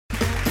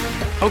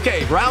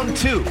Okay, round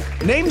two.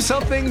 Name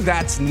something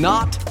that's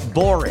not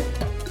boring.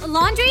 A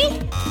laundry?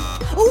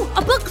 Ooh, a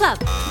book club.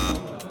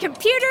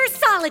 Computer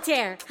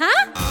solitaire,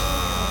 huh?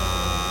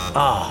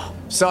 Ah,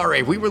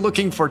 sorry, we were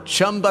looking for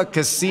Chumba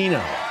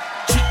Casino.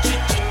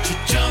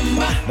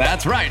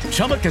 That's right,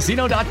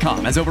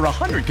 ChumbaCasino.com has over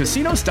 100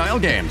 casino-style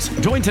games.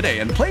 Join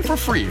today and play for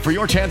free for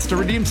your chance to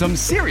redeem some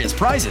serious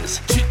prizes.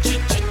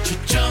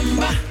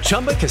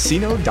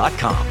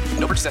 ChumbaCasino.com.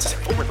 No purchase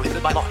necessary. Void where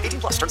prohibited by law.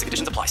 18 plus. Terms and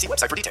conditions apply. See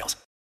website for details.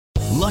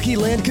 Lucky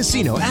Land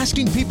Casino,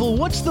 asking people,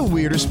 what's the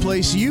weirdest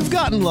place you've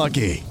gotten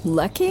lucky?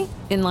 Lucky?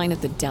 In line at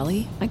the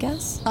deli, I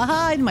guess?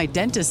 Aha, in my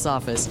dentist's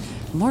office.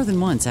 More than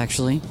once,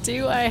 actually.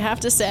 Do I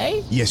have to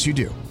say? Yes, you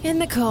do. In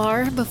the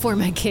car before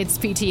my kids'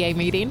 PTA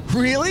meeting.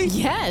 Really?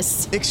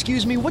 Yes.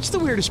 Excuse me, what's the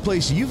weirdest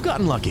place you've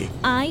gotten lucky?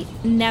 I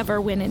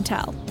never win and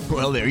tell.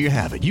 Well, there you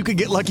have it. You can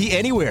get lucky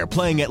anywhere,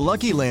 playing at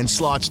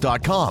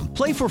LuckyLandSlots.com.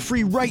 Play for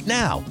free right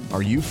now.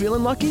 Are you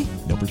feeling lucky?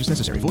 No purchase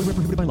necessary. Void where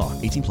prohibited by law.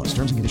 18 plus.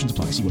 Terms and conditions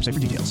apply. See website for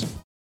details.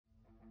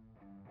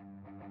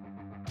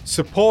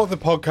 Support the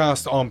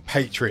podcast on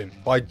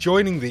Patreon by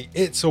joining the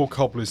It's All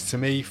Cobblers to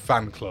Me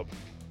fan club.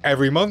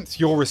 Every month,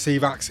 you'll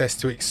receive access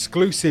to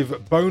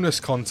exclusive bonus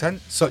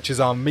content, such as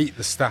our Meet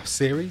the Staff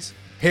series,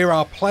 hear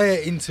our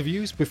player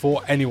interviews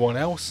before anyone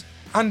else,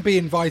 and be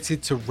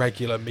invited to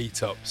regular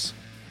meetups.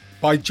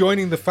 By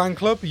joining the fan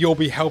club, you'll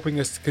be helping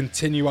us to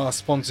continue our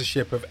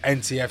sponsorship of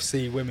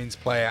NTFC women's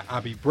player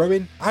Abby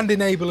Bruin and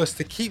enable us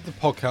to keep the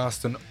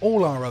podcast and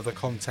all our other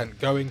content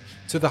going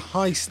to the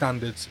high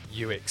standards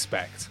you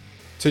expect.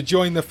 To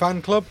join the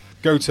fan club,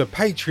 go to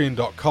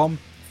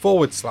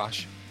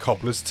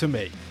patreon.com/cobblers to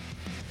me.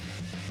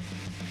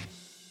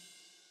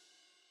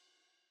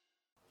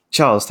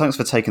 Charles, thanks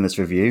for taking this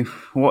review.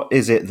 What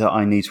is it that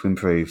I need to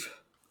improve?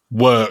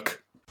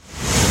 Work.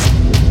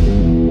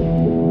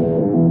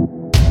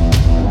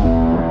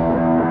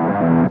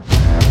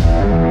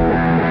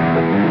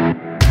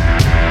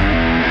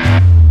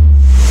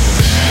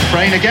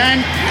 Brain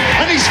again,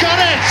 and he's got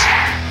it!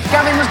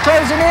 Gavin was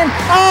closing in.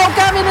 Oh,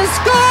 Gavin has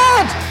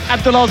scored!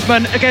 Abdul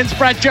Osman against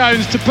Brad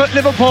Jones to put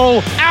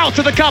Liverpool out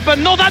of the cup,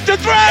 and Northampton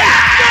 3!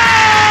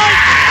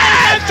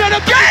 Get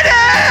it!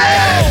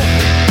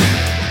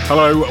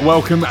 Hello,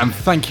 welcome, and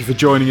thank you for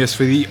joining us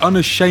for the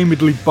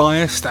unashamedly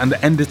biased and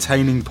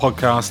entertaining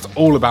podcast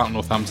all about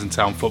Northampton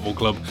Town Football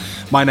Club.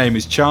 My name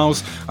is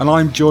Charles, and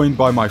I'm joined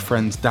by my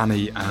friends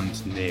Danny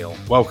and Neil.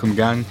 Welcome,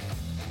 gang.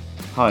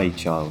 Hi,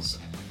 Charles.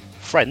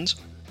 Friends?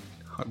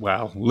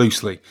 Well,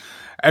 loosely.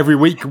 Every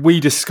week we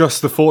discuss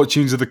the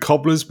fortunes of the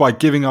Cobblers by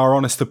giving our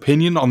honest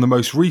opinion on the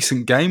most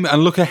recent game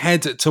and look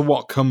ahead to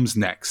what comes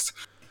next.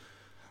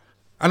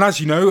 And as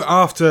you know,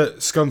 after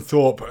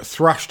Scunthorpe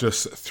thrashed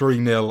us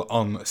 3-0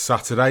 on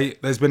Saturday,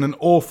 there's been an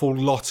awful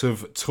lot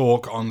of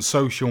talk on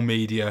social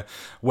media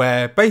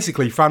where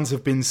basically fans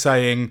have been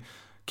saying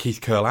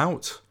Keith Curle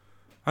out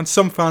and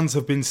some fans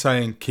have been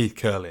saying Keith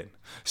Curle in.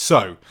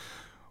 So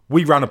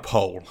we ran a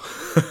poll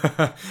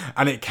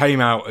and it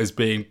came out as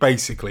being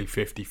basically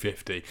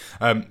 50-50.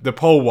 The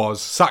poll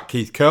was sack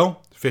Keith Curle.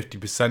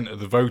 50% of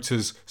the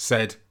voters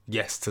said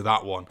yes to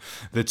that one.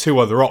 The two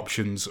other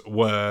options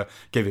were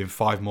give him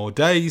 5 more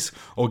days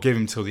or give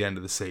him till the end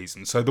of the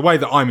season. So the way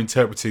that I'm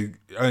interpreting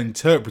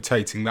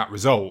that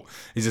result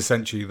is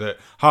essentially that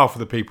half of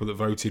the people that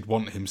voted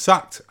want him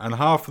sacked and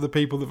half of the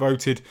people that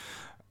voted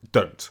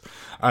don't.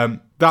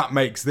 That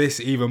makes this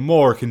even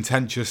more a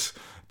contentious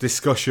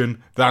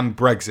discussion than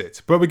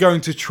Brexit, but we're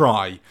going to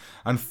try.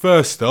 And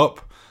first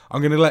up,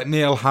 I'm going to let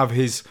Neil have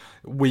his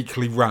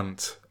weekly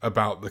rant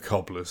about the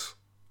Cobblers.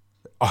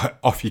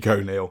 Off you go,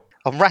 Neil.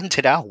 I'm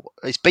ranted out.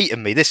 It's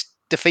beaten me. This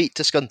defeat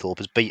to Scunthorpe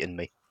has beaten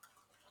me.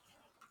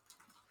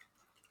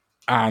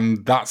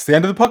 And that's the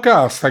end of the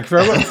podcast. Thank you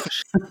very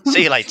much.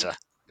 See you later.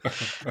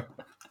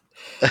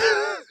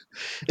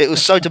 It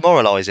was so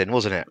demoralising,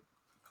 wasn't it?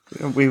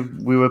 We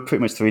were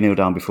pretty much 3-0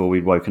 down before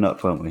we'd woken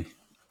up, weren't we?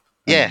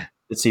 Yeah.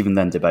 It's even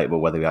then debatable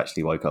whether we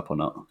actually woke up or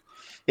not.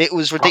 It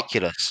was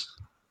ridiculous.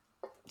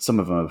 Some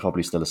of them are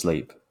probably still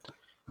asleep.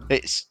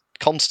 It's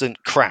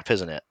constant crap,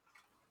 isn't it?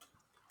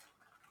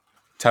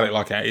 Tell it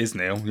like it is,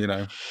 Neil. You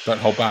know, don't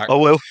hold back. I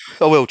will,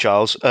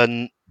 Charles.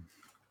 And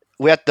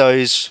we had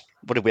those.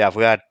 What did we have?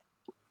 We had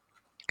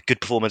a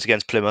good performance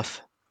against Plymouth.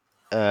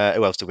 Who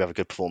else did we have a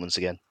good performance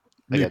again?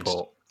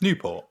 Newport.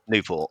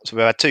 So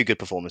we had 2 good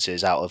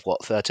performances out of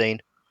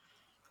 13?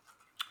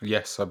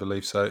 Yes, I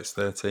believe so. It's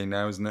 13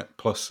 now, isn't it?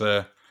 Plus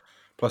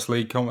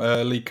League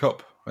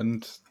Cup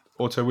and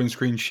Auto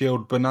Windscreen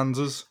Shield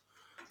bonanzas.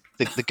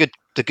 The good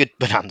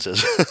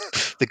bonanzas.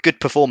 The good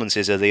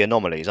performances are the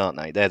anomalies, aren't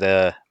they?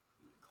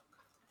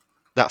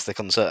 That's the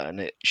concern.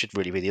 It should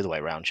really be the other way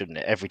around, shouldn't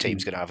it? Every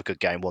team's going to have a good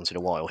game once in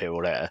a while, here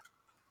or there.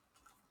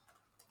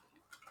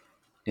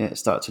 Yeah, it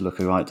started to look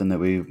alright, didn't it?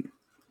 We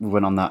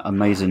went on that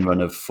amazing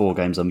run of 4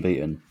 games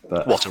unbeaten.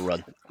 But what a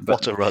run.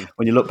 What a run.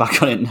 When you look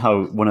back on it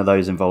now, one of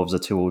those involves a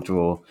 2-2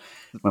 draw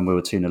when we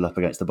were 2-0 up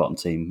against the bottom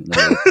team.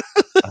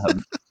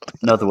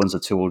 Another one's a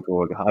 2-2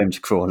 draw at home to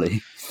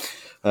Crawley.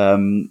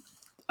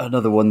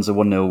 Another one's a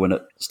 1-0 win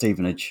at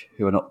Stevenage,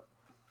 who are not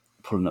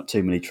pulling up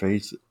too many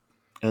trees.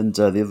 And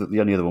the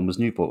only other one was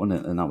Newport,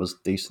 wasn't it? And that was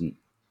decent.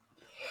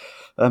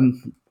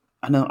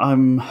 I know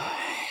I'm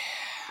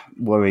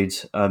worried,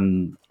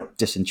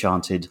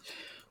 disenchanted.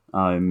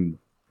 I'm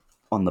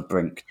on the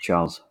brink,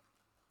 Charles.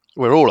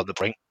 We're all on the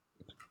brink.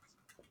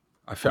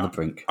 I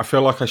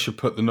feel like I should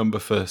put the number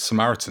for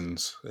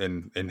Samaritans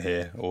in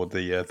here, or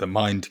the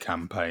Mind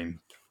campaign.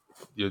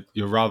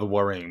 You're rather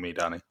worrying me,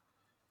 Danny.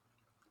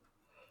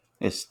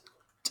 It's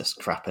just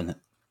crap, isn't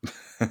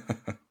it?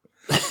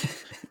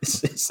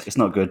 It's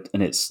not good,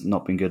 and it's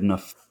not been good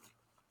enough.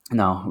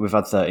 No, we've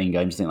had 13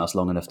 games. I think that's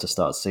long enough to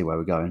start to see where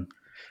we're going.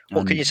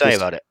 What can you say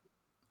about it?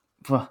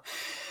 Well,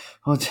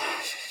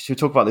 should we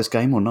talk about this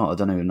game or not? I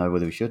don't even know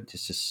whether we should.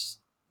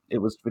 It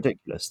was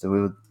ridiculous.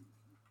 We were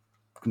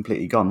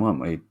completely gone,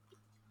 weren't we?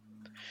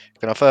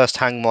 Can I first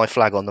hang my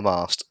flag on the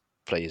mast,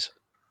 please?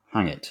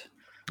 Hang it.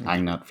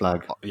 Hang that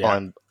flag.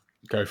 Yeah,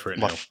 go for it.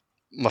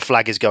 My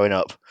flag is going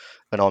up,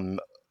 and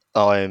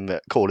I'm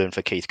calling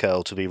for Keith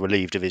Curle to be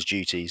relieved of his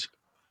duties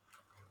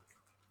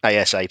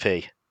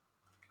ASAP.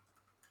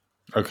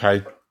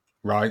 Okay,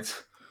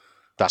 right.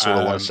 That's all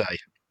I want to say.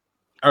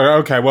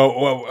 Okay,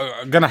 well,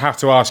 I'm going to have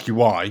to ask you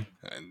why.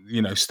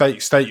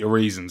 State your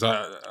reasons.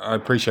 I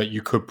appreciate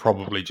you could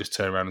probably just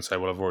turn around and say,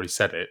 well, I've already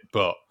said it,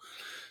 but,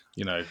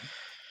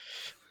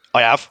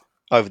 I have,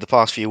 over the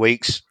past few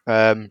weeks.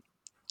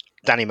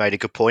 Danny made a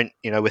good point.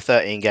 We're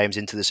 13 games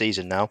into the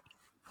season now.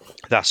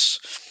 That's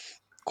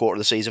quarter of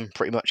the season,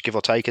 pretty much, give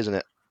or take, isn't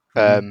it?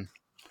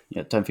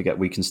 Yeah, don't forget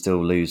we can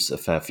still lose a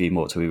fair few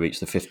more till we reach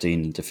the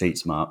 15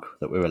 defeats mark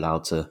that we're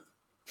allowed to.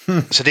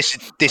 So this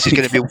is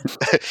going to be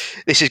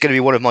this is going to be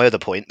one of my other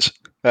points.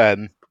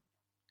 The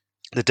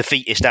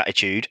defeatist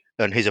attitude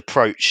and his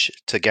approach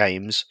to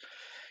games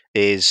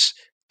is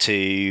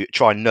to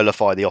try and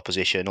nullify the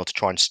opposition or to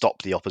try and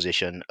stop the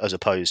opposition, as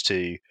opposed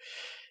to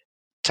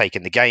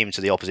taking the game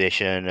to the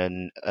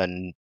opposition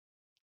and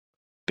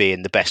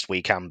being the best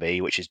we can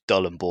be, which is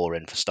dull and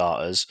boring for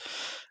starters.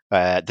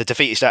 The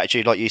defeatist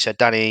attitude, like you said,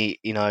 Danny,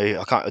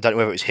 I don't know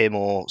whether it was him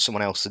or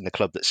someone else in the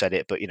club that said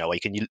it, but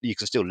you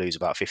can still lose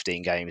about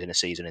 15 games in a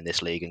season in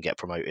this league and get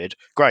promoted.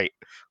 Great,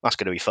 that's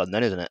going to be fun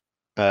then, isn't it?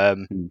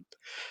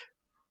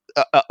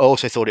 I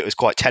also thought it was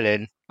quite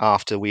telling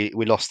after we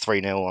lost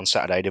 3-0 on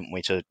Saturday, didn't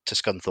we, to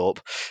Scunthorpe?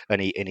 And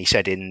he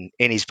said in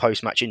his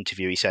post-match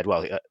interview, he said,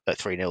 well, at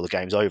 3-0 the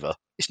game's over.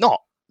 It's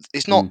not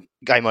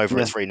game over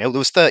at 3-0. There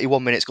was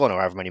 31 minutes gone, or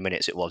however many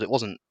minutes it was. It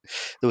wasn't.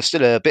 There was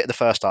still a bit of the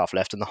first half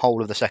left and the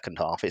whole of the second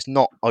half. It's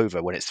not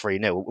over when it's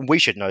 3-0. We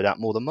should know that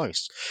more than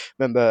most.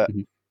 Remember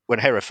when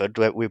Hereford,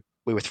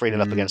 we were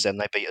 3-0 up against them,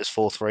 they beat us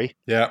 4-3.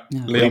 Yeah.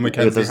 Liam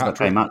McKenzie that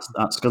game at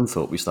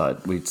Scunthorpe we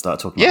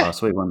started talking about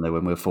last week, weren't they?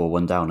 When we were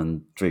 4-1 down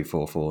and drew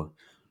 4-4.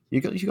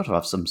 You got to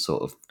have some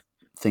sort of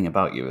thing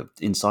about you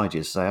inside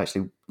you to say,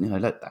 actually,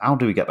 how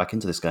do we get back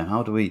into this game?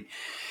 How do we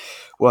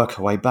work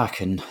our way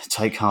back and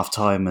take half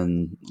time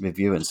and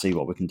review and see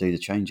what we can do to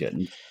change it?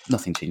 And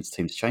nothing seems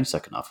to change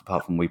second half,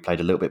 apart from we played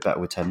a little bit better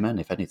with 10 men,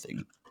 if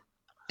anything.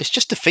 It's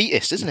just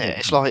defeatist, isn't it?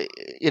 It's like,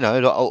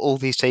 like all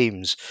these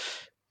teams,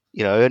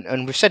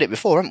 and we've said it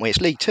before, haven't we?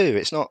 It's League Two.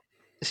 This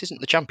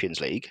isn't the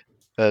Champions League.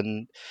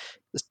 And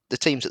the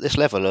teams at this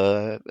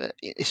level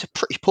it's a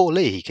pretty poor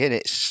league, and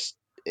it's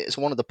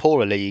one of the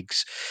poorer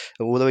leagues.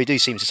 Although we do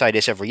seem to say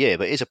this every year,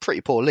 but it's a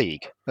pretty poor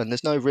league, and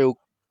there's no real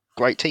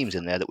great teams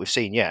in there that we've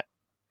seen yet.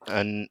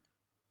 And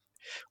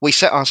we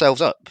set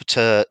ourselves up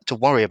to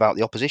worry about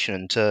the opposition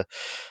and to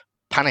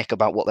panic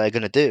about what they're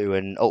going to do,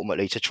 and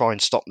ultimately to try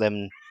and stop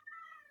them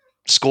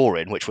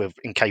scoring, which we're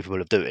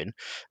incapable of doing.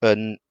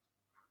 And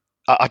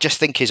I just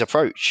think his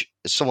approach,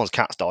 someone's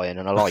cat's dying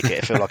and I like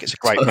it. I feel like it's a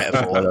great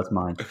metaphor. No, that's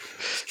mine. I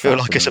feel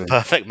like it's a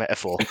perfect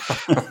metaphor.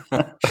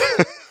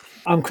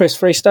 I'm Chris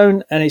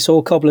Freestone and it's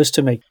all cobblers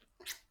to me.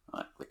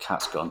 Right, the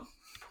cat's gone.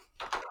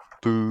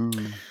 Boo.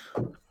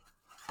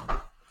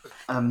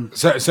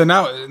 So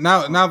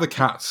now the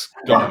cat's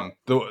gone.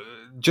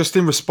 Just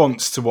in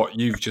response to what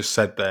you've just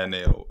said there,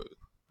 Neil,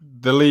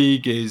 the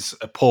league is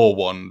a poor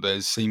one. There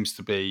seems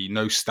to be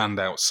no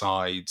standout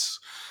sides.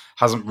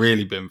 Hasn't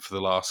really been for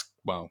the last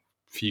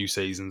few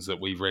seasons that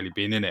we've really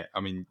been in it.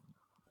 I mean,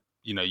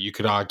 you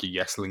could argue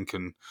yes,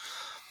 Lincoln,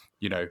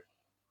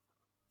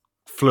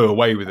 flew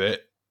away with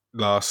it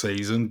last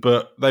season,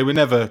 but they were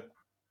never.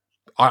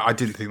 I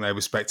didn't think they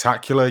were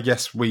spectacular.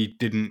 Yes, we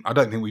didn't. I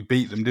don't think we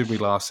beat them, did we,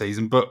 last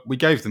season? But we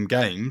gave them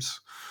games.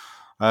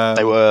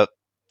 They were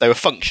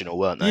functional,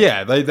 weren't they?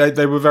 Yeah,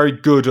 they were very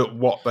good at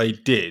what they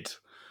did.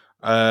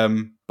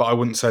 But I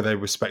wouldn't say they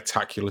were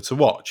spectacular to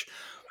watch.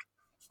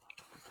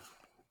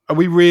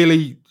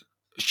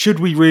 Should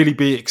we really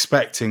be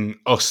expecting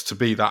us to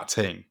be that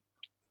team?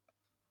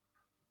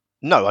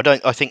 No, I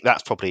don't. I think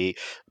that's probably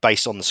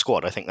based on the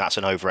squad. I think that's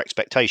an over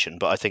expectation,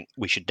 but I think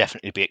we should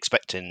definitely be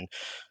expecting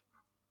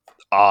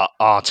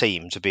our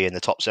team to be in the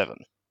top 7.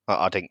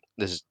 I think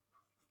there's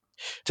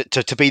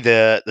to be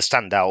the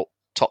standout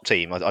top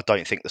team. I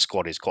don't think the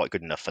squad is quite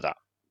good enough for that.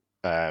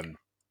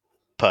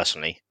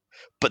 Personally,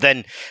 But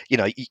then,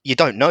 you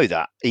don't know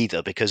that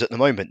either, because at the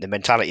moment the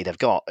mentality they've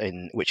got,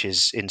 which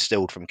is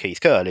instilled from Keith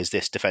Curle, is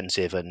this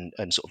defensive and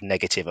sort of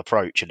negative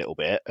approach a little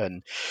bit.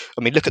 And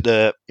I mean, look at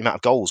the amount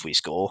of goals we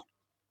score.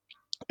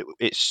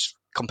 It's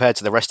compared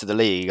to the rest of the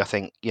league. I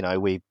think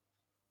we're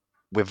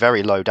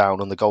very low down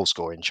on the goal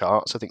scoring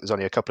charts. I think there's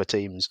only a couple of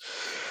teams.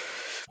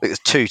 I think there's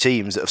 2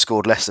 teams that have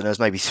scored less than us,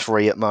 maybe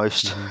 3 at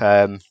most.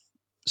 Mm-hmm.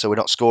 So we're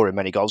not scoring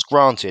many goals.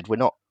 Granted, we're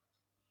not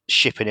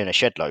shipping in a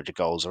shed load of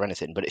goals or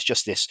anything, but it's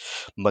just this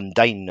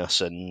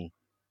mundaneness and,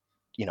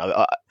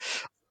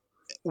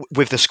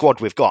 with the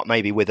squad we've got,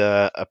 maybe with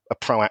a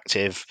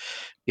proactive,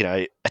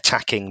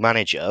 attacking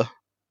manager,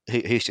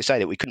 who's to say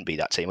that we couldn't be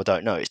that team? I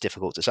don't know. It's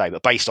difficult to say.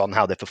 But based on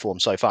how they've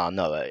performed so far,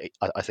 no,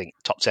 I think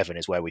top 7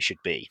 is where we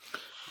should be.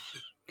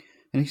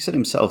 And he said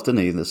himself,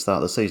 didn't he, at the start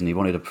of the season, he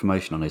wanted a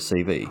promotion on his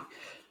CV.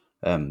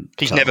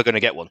 He's never going to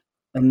get one.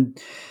 And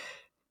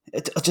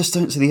I just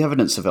don't see the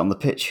evidence of it on the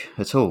pitch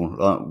at all.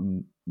 Like,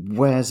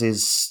 where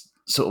is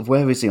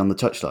he on the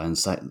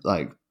touchline,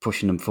 like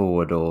pushing them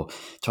forward or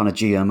trying to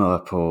G them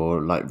up,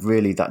 or like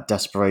really that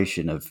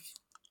desperation of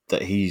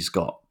that he's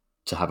got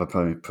to have a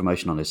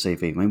promotion on his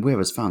CV? I mean, we're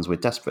as fans, we're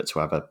desperate to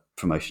have a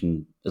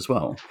promotion as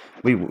well.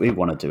 We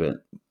want to do it.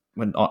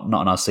 We're not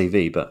on our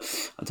CV, but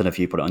I don't know if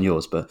you put it on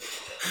yours, but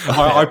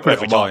I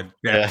put it on mine.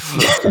 Yeah,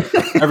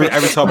 every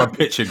time I'm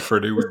pitching for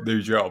a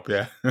new job.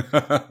 Yeah.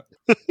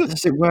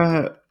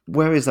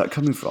 Where is that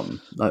coming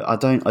from? Like, I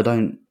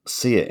don't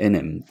see it in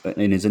him,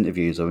 in his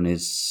interviews or in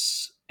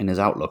his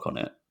outlook on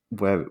it.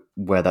 Where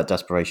that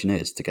desperation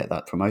is to get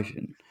that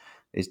promotion,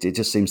 it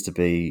just seems to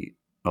be,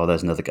 oh,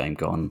 there's another game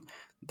gone.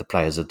 The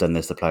players have done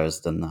this. The players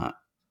have done that.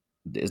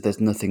 There's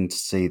nothing to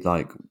see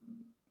like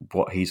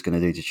what he's going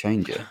to do to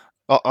change it.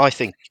 I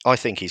think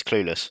he's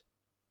clueless.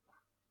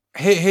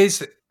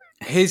 Here's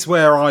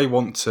where I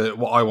want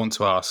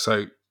to ask.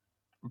 So,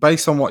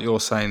 based on what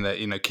you're saying,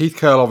 that Keith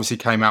Curle obviously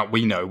came out.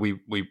 We know we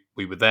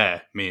were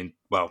there. Me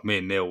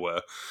and Neil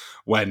were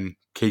when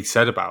Keith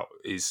said about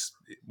his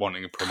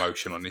wanting a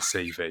promotion on his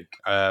CV.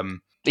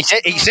 He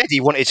said he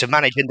wanted to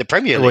manage in the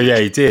Premier League. Well, yeah,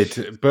 he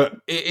did. But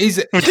it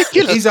is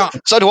ridiculous.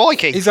 So do I,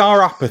 Keith. Is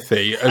our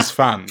apathy as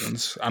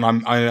fans, and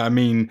I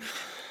mean,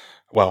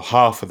 well,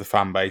 half of the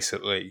fan base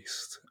at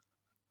least.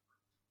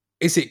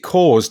 Is it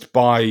caused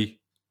by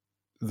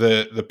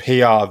the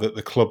PR that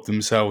the club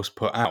themselves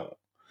put out?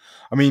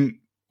 I mean,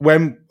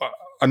 I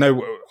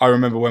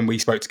remember when we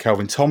spoke to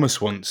Kelvin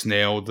Thomas once,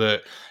 Neil,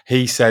 that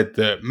he said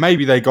that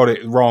maybe they got it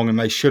wrong and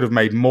they should have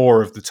made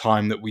more of the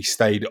time that we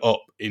stayed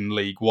up in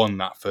League One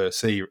that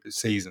first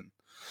season.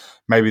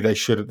 Maybe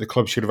the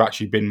club should have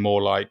actually been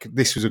more like,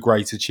 this was a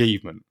great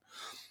achievement,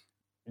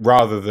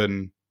 rather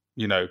than,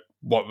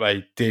 what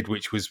they did,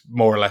 which was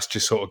more or less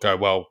just sort of go,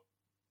 well,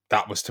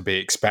 that was to be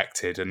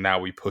expected, and now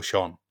we push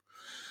on.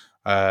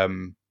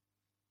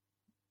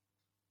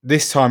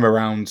 This time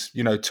around,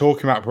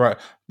 talking about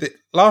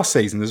last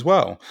season as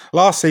well.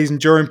 Last season,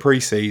 during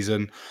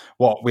pre-season,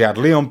 we had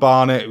Leon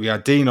Barnett, we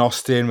had Dean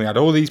Austin, we had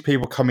all these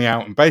people coming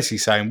out and basically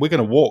saying, we're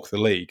going to walk the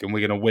league and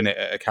we're going to win it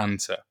at a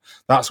canter.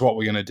 That's what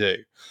we're going to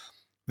do.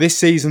 This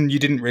season, you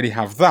didn't really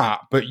have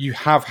that, but you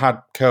have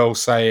had Curle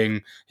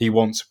saying he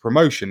wants a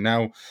promotion.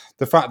 Now,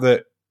 the fact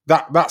that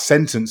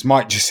sentence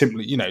might just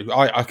simply,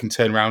 I can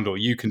turn around, or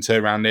you can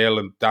turn around, Neil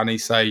and Danny,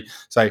 say,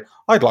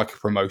 I'd like a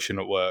promotion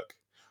at work,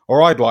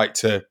 or I'd like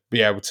to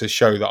be able to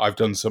show that I've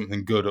done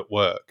something good at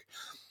work.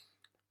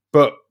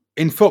 But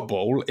in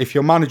football, if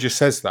your manager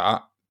says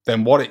that,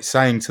 then what it's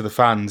saying to the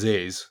fans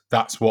is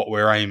that's what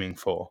we're aiming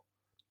for,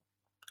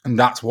 and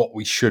that's what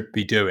we should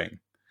be doing.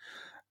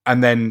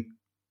 And then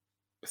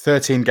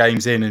 13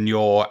 games in, and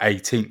you're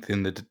 18th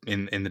in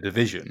the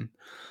division.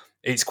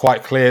 It's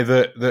quite clear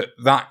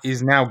that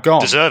is now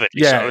gone.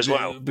 Deservedly so as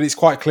well. But it's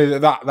quite clear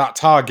that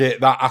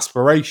target, that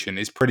aspiration,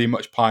 is pretty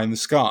much pie in the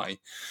sky.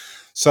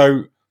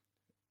 So,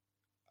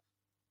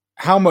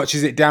 how much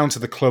is it down to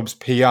the club's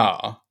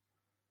PR,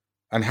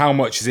 and how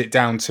much is it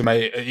down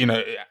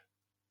to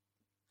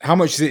how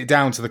much is it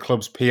down to the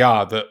club's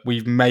PR that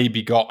we've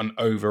maybe got an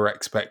over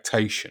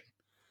expectation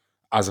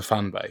as a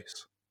fan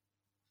base?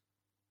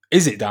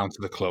 Is it down to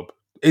the club?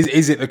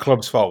 Is it the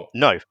club's fault?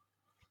 No,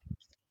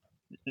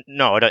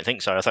 I don't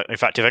think so. In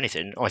fact, if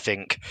anything, I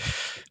think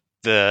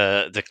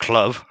the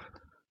club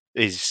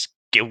is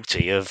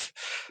guilty of.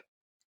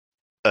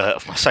 I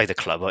say the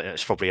club,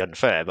 it's probably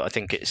unfair, but I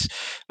think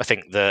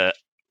that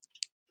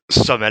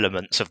some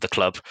elements of the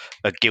club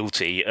are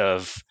guilty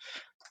of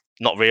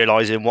not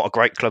realising what a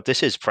great club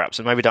this is, perhaps,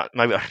 and maybe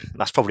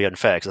that's probably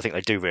unfair, because I think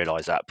they do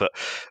realise that. But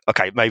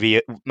okay,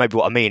 maybe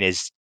what I mean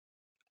is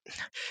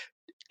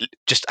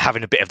just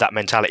having a bit of that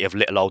mentality of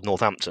little old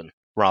Northampton,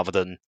 rather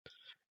than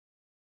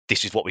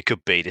this is what we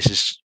could be,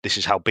 this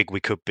is how big we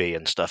could be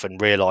and stuff,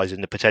 and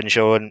realising the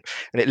potential, and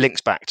it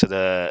links back to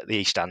the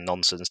East End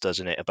nonsense,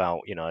 doesn't it,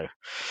 about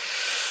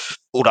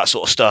all that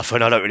sort of stuff.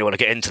 And I don't really want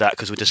to get into that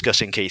because we're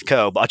discussing Keith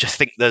Curle, but I just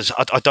think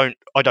I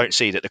don't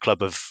see that the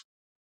club have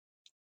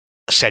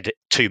said it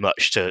too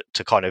much to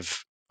kind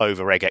of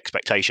over egg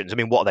expectations. I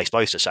mean, what are they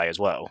supposed to say as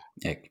well?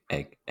 Egg.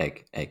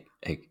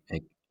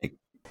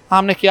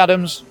 I'm Nicky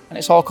Adams, and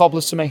it's all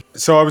cobblers to me.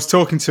 So I was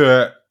talking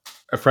to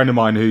a friend of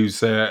mine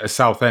who's a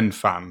Southend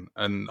fan,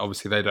 and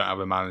obviously they don't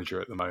have a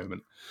manager at the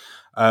moment.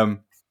 And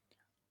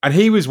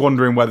he was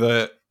wondering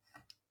whether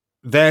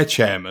their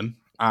chairman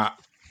at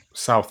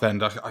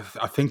Southend, I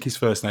think his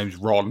first name's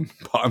Ron,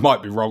 but I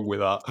might be wrong with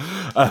that.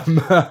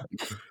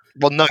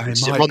 Ron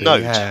Notes. Ron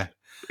Notes. Yeah,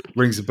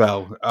 rings a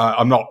bell.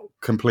 I'm not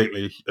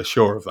completely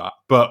sure of that,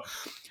 but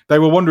they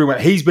were wondering when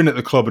he's been at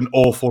the club an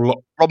awful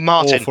long time.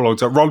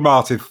 Ron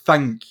Martin,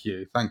 thank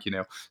you,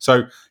 Neil.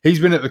 So he's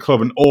been at the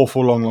club an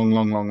awful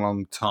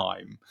long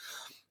time,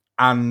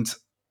 and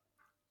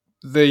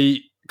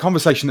the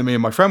conversation that me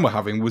and my friend were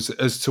having was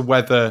as to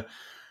whether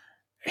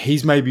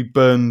he's maybe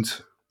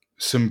burned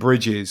some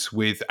bridges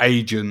with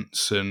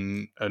agents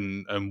and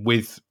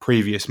with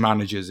previous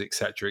managers,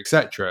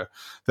 etc.,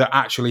 that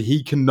actually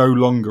he can no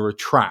longer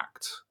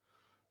attract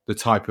the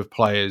type of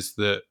players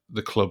that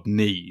the club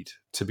need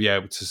to be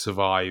able to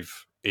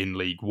survive in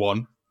League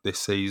One this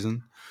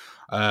season,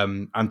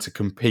 and to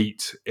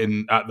compete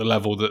at the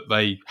level that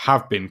they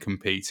have been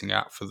competing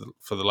at for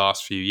the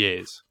last few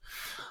years.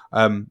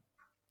 The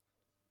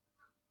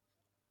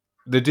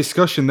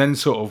discussion then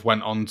sort of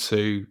went on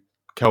to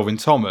Kelvin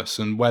Thomas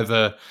and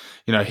whether,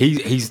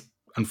 he's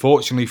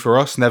unfortunately for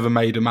us never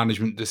made a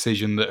management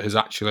decision that has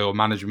actually, or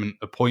management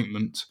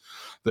appointment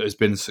that has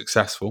been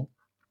successful.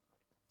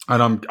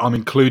 And I'm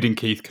including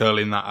Keith Curle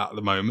in that at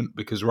the moment,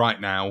 because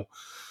right now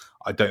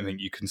I don't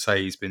think you can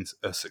say he's been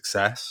a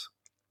success.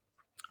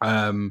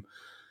 Well,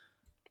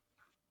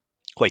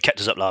 he kept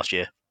us up last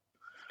year.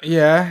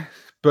 Yeah,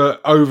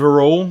 but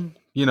overall,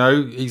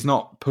 he's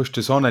not pushed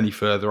us on any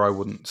further, I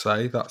wouldn't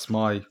say. That's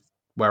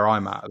where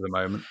I'm at the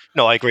moment.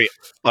 No, I agree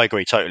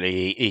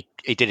totally.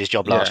 He did his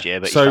job last year,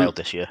 but he failed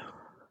this year.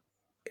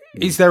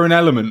 Is there an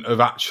element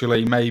of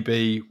actually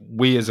maybe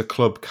we as a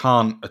club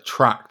can't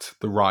attract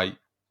the right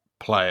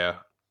player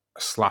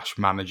 /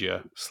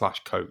 manager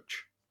 /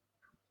 coach?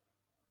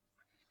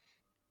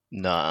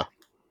 Nah,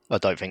 I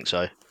don't think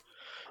so.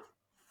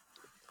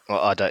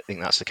 I don't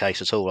think that's the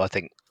case at all. I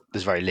think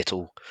there's very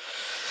little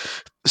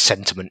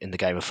sentiment in the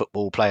game of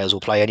football. Players will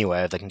play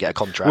anywhere if they can get a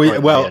contract.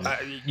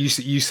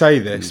 You say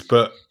this,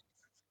 but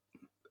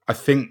I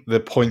think the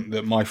point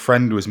that my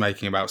friend was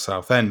making about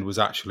Southend was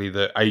actually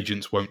that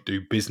agents won't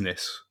do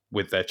business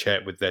with their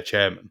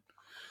chairman,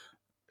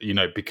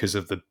 because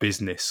of the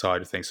business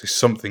side of things. So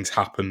something's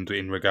happened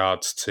in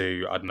regards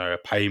to, I don't know, a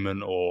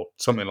payment or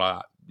something like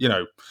that.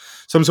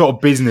 Some sort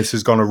of business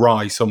has gone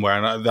awry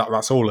somewhere, and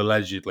that's all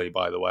allegedly,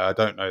 by the way. I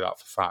don't know that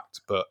for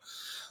fact, but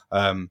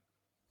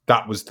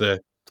that was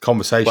the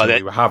conversation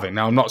we were having.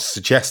 Now, I'm not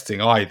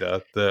suggesting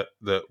either that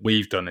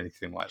we've done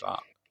anything like that,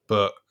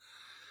 but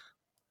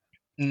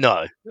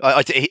no,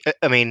 I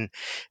mean,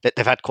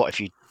 they've had quite a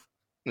few.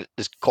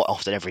 There's quite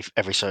often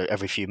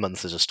every few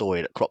months there's a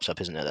story that crops up,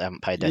 isn't it? They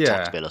haven't paid their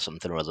tax bill or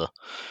something or other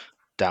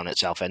down at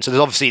Southend. So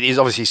there's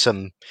obviously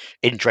some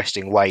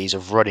interesting ways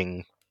of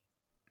running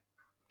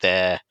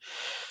their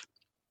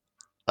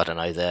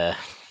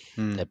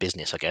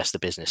business, I guess, the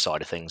business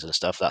side of things and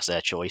stuff. That's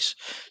their choice.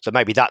 So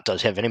maybe that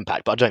does have an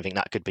impact, but I don't think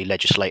that could be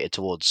legislated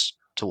towards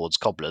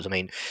cobblers. I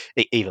mean,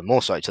 even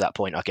more so to that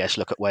point, I guess,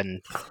 look at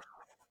when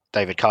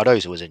David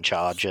Cardoza was in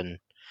charge, and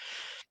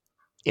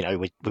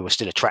we were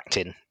still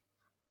attracting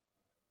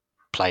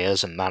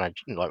players and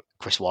managing like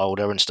Chris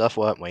Wilder and stuff,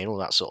 weren't we, and all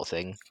that sort of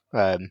thing.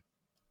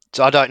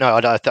 So I don't know.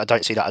 I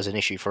don't see that as an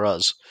issue for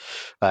us.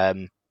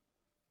 I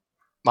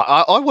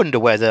wonder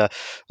whether,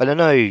 and I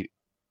know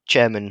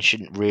chairman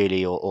shouldn't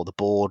really, or the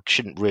board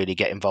shouldn't really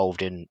get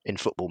involved in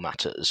football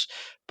matters,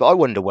 but I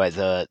wonder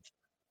whether,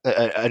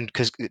 and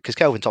because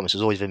Kelvin Thomas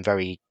has always been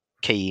very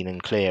keen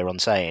and clear on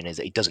saying is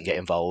that he doesn't get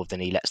involved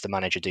and he lets the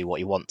manager do what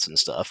he wants and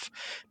stuff.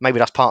 Maybe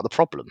that's part of the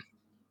problem.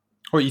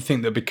 What, you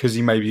think that because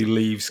he maybe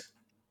leaves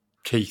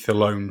Keith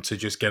alone to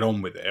just get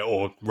on with it,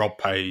 or Rob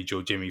Page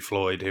or Jimmy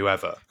Floyd,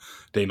 whoever,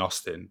 Dean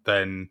Austin,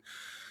 then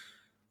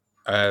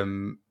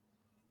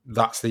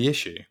that's the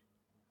issue?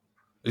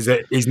 Is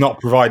that he's not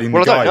providing the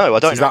guidance? I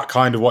don't know. Is that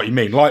kind of what you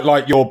mean?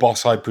 Like your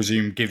boss, I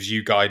presume, gives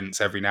you guidance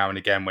every now and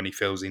again when he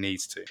feels he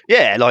needs to.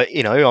 Yeah,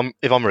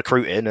 if I'm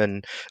recruiting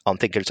and I'm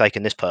thinking of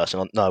taking this person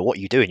on, no, what are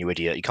you doing, you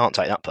idiot? You can't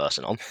take that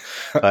person on.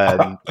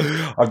 I'm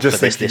just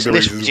thinking the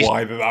reasons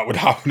why that would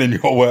happen in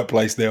your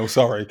workplace, Neil.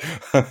 Sorry.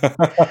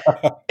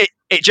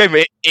 It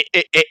generally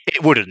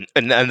it wouldn't,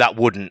 and that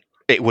wouldn't.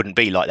 It wouldn't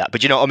be like that.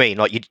 But you know what I mean?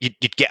 Like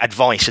you'd get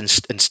advice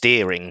and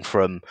steering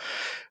from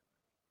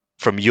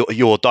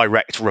your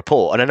direct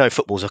report. And I know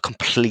football's a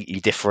completely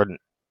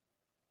different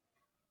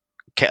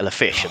kettle of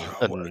fish.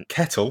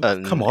 Kettle?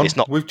 Come on, it's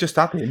not. We've just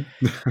had him.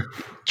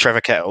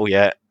 Trevor Kettle,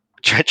 yeah.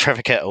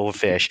 Trevor Kettle of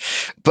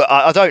fish. But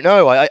I don't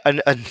know.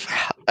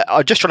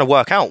 I'm just trying to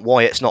work out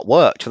why it's not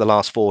worked for the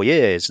last 4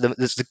 years.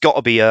 There's got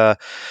to be a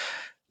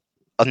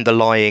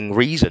underlying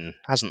reason,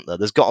 hasn't there?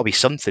 There's got to be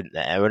something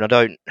there.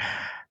 And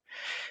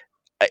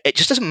it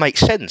just doesn't make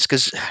sense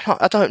because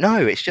I don't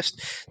know. It's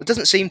just, there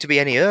doesn't seem to be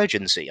any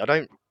urgency. I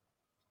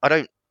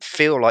don't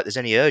feel like there's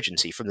any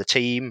urgency from the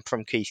team,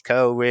 from Keith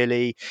Curle,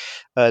 really.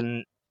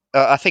 And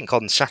I think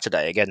on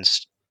Saturday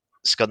against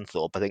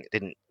Scunthorpe, I think,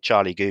 didn't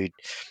Charlie Good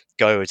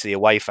go over to the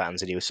away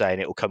fans and he was saying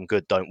it will come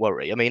good, don't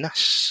worry. I mean,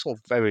 that's sort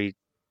of very,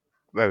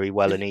 very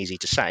well and easy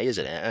to say,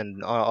 isn't it?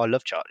 And I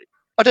love Charlie.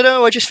 I don't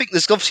know. I just think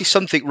there's obviously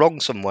something wrong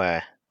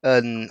somewhere,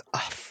 and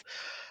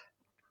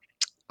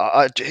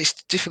it's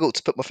difficult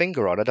to put my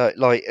finger on. I don't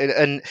like,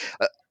 and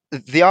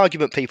the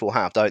argument people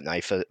have, don't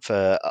they?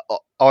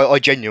 I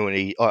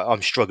genuinely,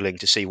 I'm struggling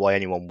to see why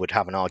anyone would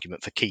have an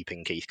argument for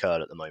keeping Keith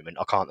Curle at the moment.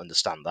 I can't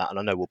understand that, and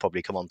I know we'll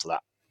probably come on to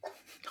that.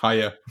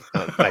 Hiya.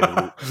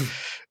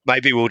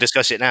 Maybe we'll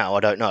discuss it now. I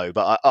don't know,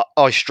 but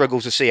I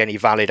struggle to see any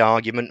valid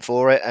argument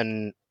for it.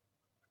 And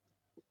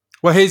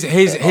well,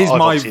 here's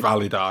my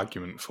valid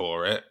argument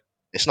for it.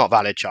 It's not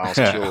valid, Charles.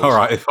 It's yours. All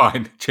right,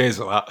 fine. Cheers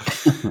for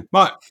that.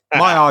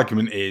 my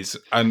argument is,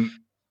 and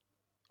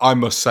I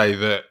must say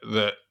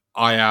that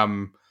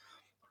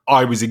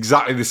I was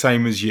exactly the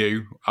same as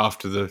you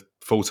after the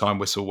full-time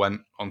whistle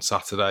went on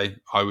Saturday.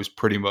 I was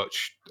pretty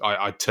much,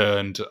 I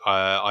turned,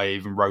 I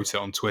even wrote it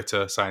on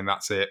Twitter saying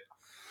that's it.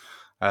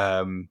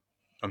 I'm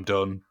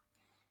done.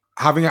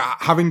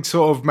 Having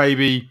sort of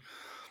maybe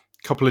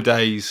a couple of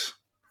days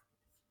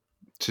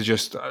to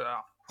just,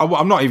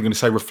 I'm not even going to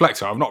say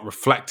reflect. I've not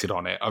reflected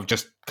on it. I've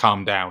just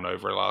calmed down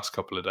over the last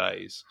couple of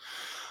days.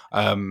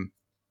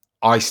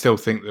 I still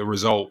think the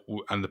result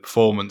and the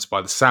performance,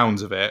 by the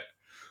sounds of it,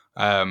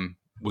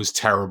 was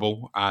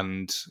terrible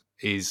and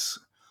is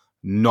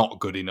not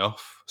good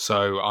enough.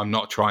 So I'm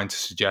not trying to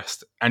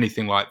suggest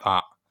anything like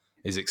that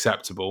is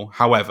acceptable.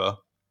 However,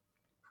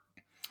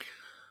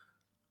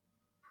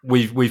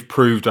 we've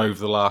proved over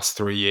the last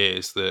 3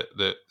 years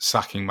that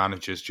sacking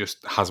managers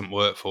just hasn't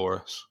worked for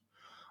us.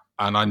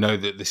 And I know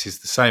that this is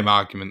the same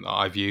argument that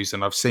I've used,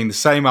 and I've seen the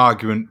same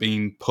argument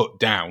being put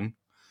down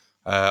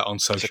on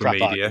social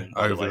media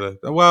over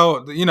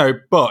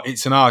but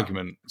it's an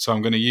argument, so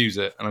I'm going to use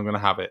it and I'm going to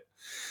have it.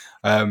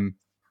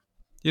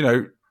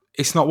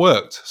 It's not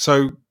worked.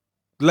 So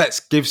let's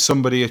give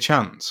somebody a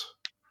chance.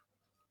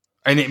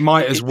 And it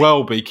might as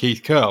well be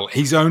Keith Curle.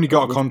 He's only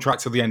got a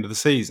contract till the end of the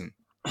season.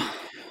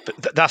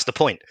 But that's the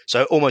point.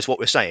 So almost what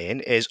we're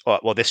saying is,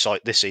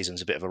 this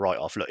season's a bit of a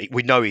write-off. Look,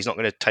 we know he's not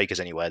going to take us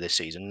anywhere this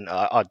season.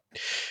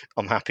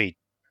 I'm happy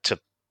to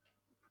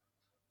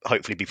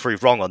hopefully be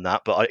proved wrong on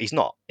that, but he's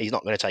not. He's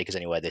not going to take us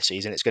anywhere this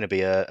season. It's going to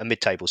be a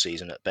mid-table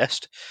season at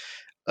best.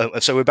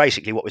 So we're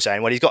basically what we're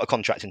saying. Well, he's got a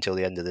contract until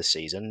the end of this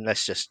season.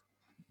 Let's just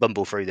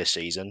bumble through this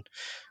season.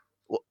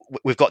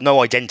 We've got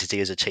no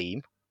identity as a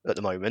team at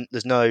the moment.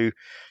 There's no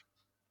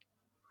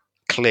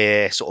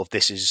clear sort of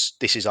this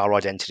is our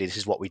identity, this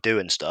is what we do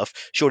and stuff.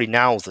 Surely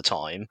now's the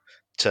time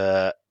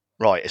to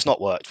it's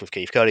not worked with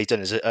Keith Curle. He's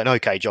done an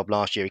okay job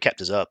last year. He kept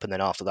us up, and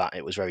then after that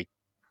it was very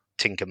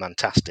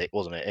tinkermantastic,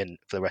 wasn't it,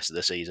 for the rest of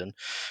the season?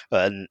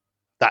 And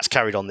that's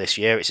carried on this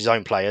year. It's his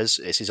own players,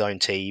 it's his own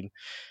team.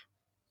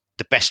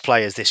 The best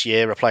players this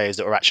year are players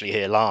that were actually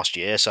here last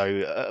year,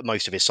 so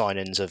most of his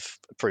signings have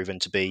proven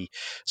to be,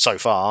 so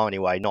far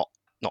anyway, not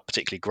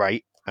particularly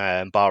great,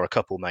 bar a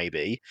couple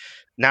maybe.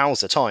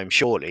 Now's the time,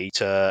 surely,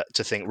 to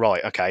think,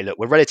 right, okay, look,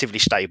 we're relatively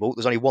stable.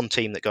 There's only one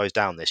team that goes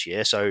down this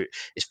year, so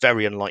it's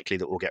very unlikely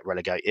that we'll get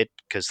relegated,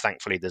 because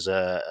thankfully there's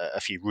a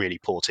few really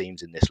poor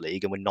teams in this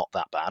league and we're not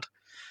that bad.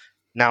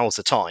 Now's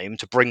the time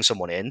to bring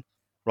someone in.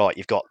 Right,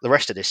 you've got the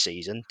rest of this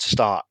season to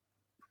start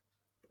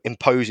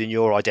imposing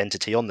your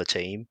identity on the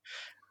team.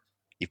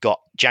 You've got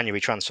January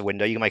transfer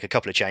window. You can make a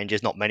couple of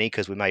changes, not many,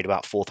 because we made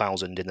about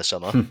 4,000 in the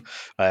summer.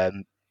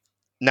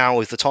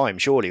 Now is the time.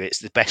 Surely it's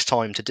the best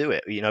time to do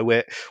it.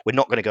 We're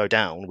not going to go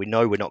down. We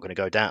know we're not going to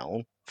go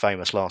down.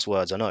 Famous last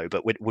words, I know,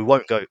 but we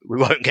won't go. We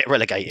won't get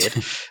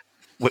relegated.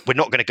 We're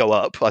not going to go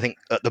up. I think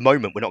at the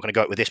moment we're not going to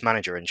go up with this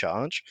manager in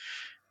charge.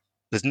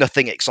 There's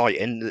nothing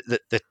exciting.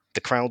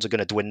 The crowds are going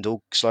to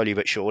dwindle slowly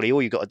but surely.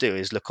 All you've got to do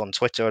is look on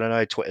Twitter. And I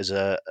know Twitter's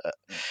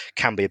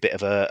can be a bit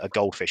of a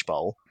goldfish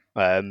bowl.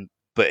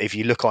 But if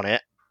you look on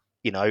it,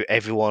 not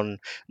everyone,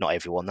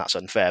 that's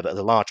unfair, but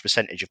a large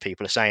percentage of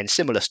people are saying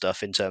similar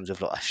stuff in terms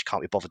of, I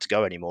can't be bothered to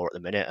go anymore at the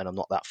minute and I'm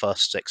not that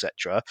fussed,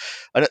 etc.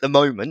 And at the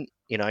moment,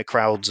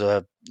 crowds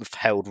are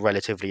held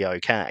relatively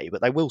okay,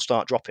 but they will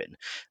start dropping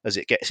as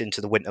it gets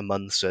into the winter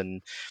months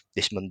and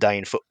this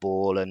mundane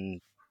football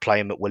and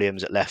playing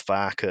McWilliams at left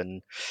back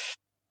and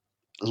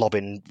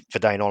lobbing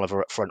Verdane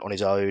Oliver up front on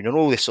his own and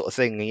all this sort of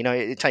thing.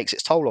 It takes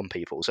its toll on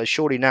people. So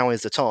surely now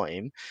is the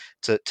time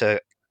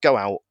to go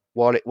out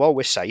while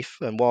we're safe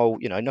and while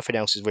nothing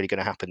else is really going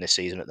to happen this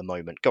season at the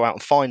moment. Go out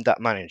and find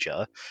that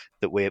manager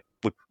that we're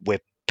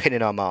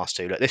pinning our mast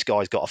to. Look, this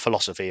guy's got a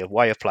philosophy, a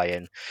way of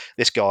playing.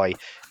 This guy,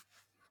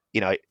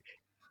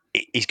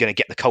 he's going to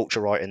get the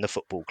culture right in the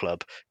football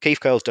club. Keith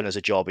Curle's done as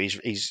a job.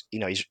 He's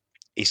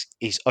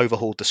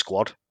overhauled the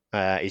squad.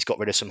 He's got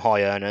rid of some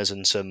high earners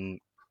and some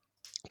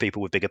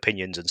people with big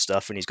opinions and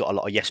stuff, and he's got a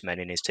lot of yes men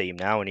in his team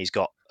now, and he's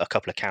got a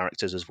couple of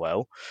characters as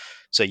well.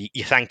 So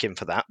you thank him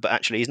for that, but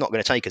actually he's not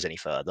going to take us any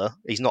further.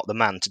 He's not the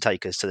man to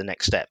take us to the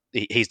next step.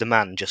 He's the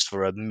man just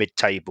for a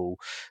mid-table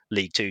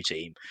League Two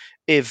team.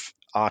 If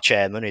our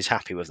chairman is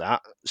happy with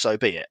that, so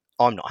be it.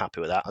 I'm not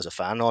happy with that as a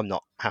fan. I'm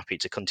not happy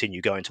to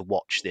continue going to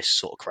watch this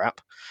sort of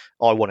crap.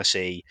 I want to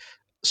see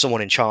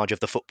someone in charge of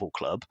the football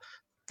club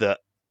that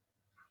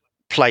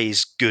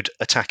plays good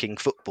attacking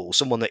football,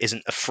 someone that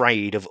isn't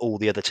afraid of all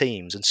the other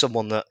teams, and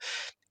someone that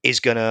is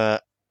going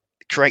to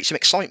create some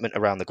excitement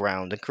around the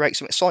ground and create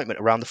some excitement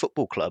around the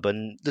football club.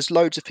 And there's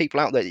loads of people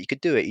out there that you could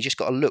do it. You just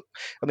got to look.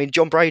 I mean,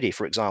 John Brady,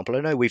 for example,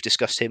 I know we've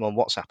discussed him on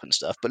WhatsApp and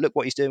stuff, but look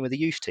what he's doing with the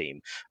youth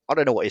team. I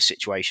don't know what his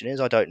situation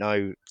is. I don't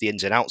know the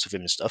ins and outs of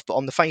him and stuff, but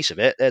on the face of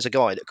it, there's a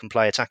guy that can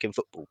play attacking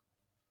football.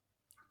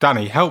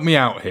 Danny, help me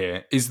out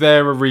here. Is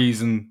there a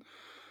reason,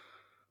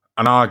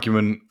 an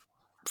argument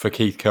for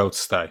Keith Curle to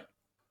stay?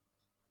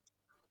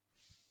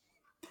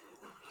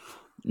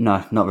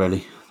 No, not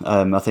really.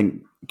 I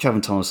think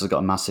Kevin Thomas has got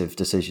a massive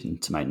decision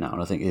to make now,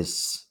 and I think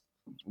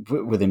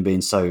with him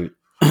being so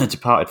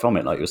departed from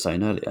it, like you were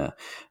saying earlier,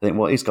 I think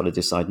what he's got to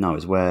decide now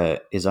is where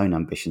his own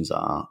ambitions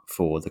are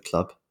for the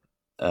club.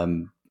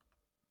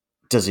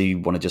 Does he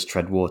want to just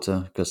tread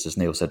water? Because as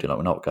Neil said,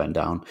 we're not going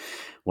down.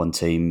 One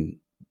team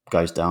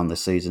goes down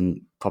this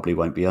season, probably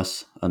won't be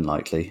us,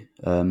 unlikely.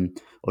 Or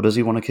does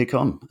he want to kick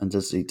on? And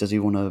does he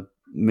want to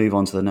move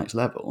on to the next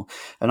level?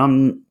 And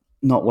I'm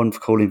not one for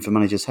calling for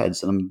managers'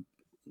 heads, and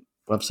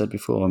I've said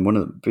before, I'm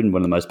been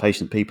one of the most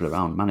patient people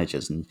around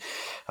managers, and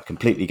I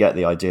completely get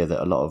the idea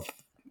that a lot of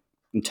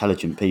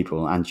intelligent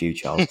people, and you,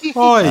 Charles, have been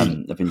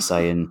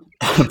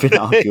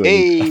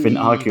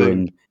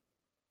arguing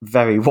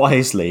very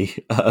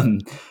wisely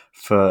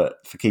for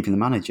keeping the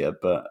manager,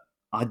 but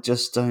I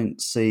just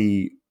don't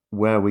see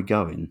where we're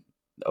going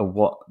or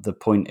what the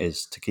point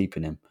is to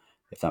keeping him,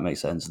 if that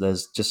makes sense.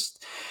 There's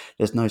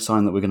no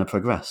sign that we're going to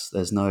progress.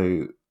 There's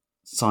no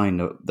sign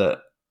that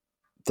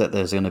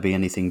there's going to be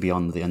anything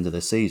beyond the end of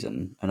the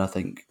season. And I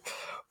think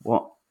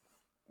what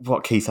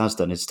Keith has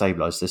done is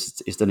stabilised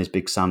this. He's done his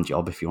Big Sam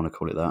job, if you want to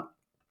call it that,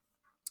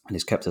 and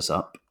he's kept us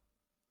up.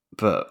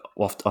 But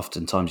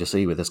oftentimes you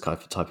see with this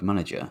type of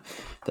manager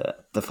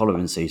that the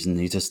following season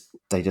they just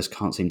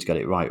can't seem to get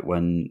it right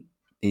when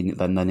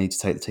then they need to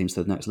take the teams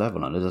to the next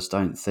level. And I just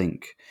don't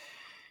think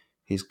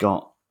he's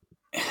got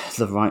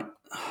the right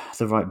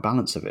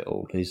balance of it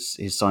all. His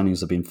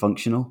signings have been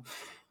functional.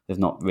 They've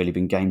not really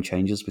been game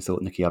changers. We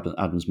thought Nicky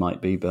Adams might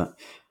be, but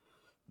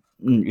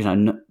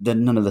none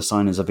of the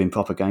signings have been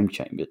proper game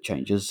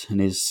changers.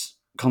 And he's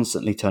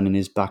constantly turning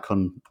his back,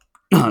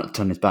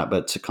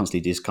 but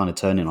constantly just kind of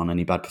turning on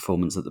any bad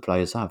performance that the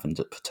players have and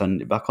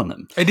turning it back on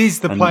them. It is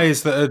the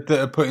players that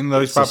are putting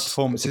those bad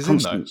performances in,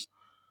 though.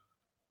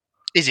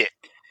 Is it?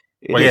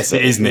 Well, yes,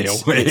 it is, Neil.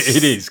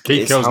 It is.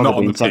 Keith Curle's not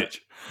on the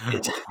pitch.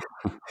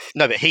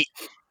 No, but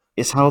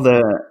It's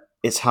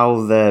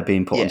how they're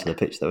being put onto the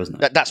pitch, though,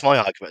 isn't it? That's my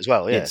argument as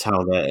well. Yeah,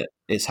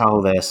 it's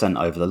how they're sent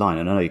over the line.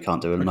 And I know you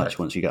can't do much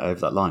once you get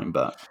over that line,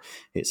 but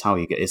it's how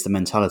you get. It's the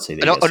mentality.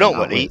 That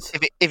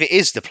if it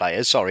is the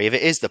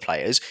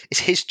players, it's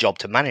his job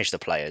to manage the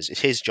players. It's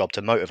his job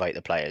to motivate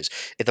the players.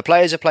 If the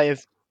players are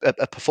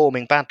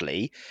performing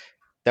badly,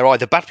 they're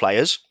either bad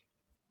players,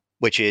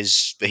 which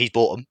is he's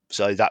bought them,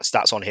 so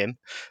that's on him,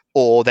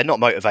 or they're not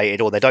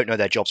motivated, or they don't know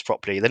their jobs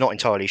properly. They're not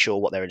entirely sure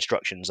what their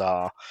instructions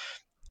are.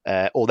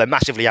 Or they're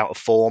massively out of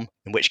form,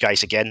 in which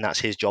case, again, that's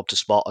his job to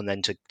spot and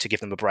then to give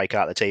them a break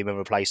out of the team and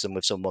replace them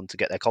with someone to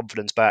get their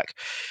confidence back.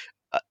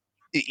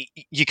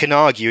 You can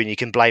argue and you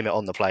can blame it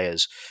on the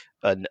players.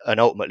 And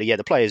ultimately,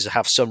 the players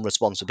have some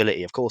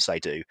responsibility. Of course they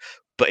do.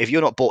 But if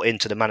you're not bought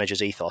into the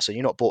manager's ethos and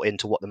you're not bought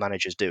into what the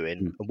manager's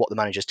doing and what the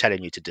manager's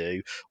telling you to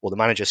do or the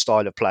manager's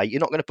style of play, you're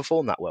not going to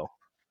perform that well.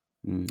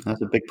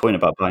 That's a big point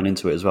about buying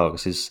into it as well,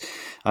 because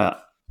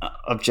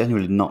I've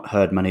genuinely not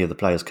heard many of the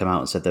players come out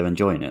and said they're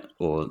enjoying it.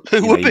 Or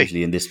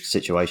usually in this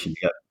situation,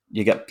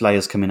 you get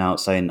players coming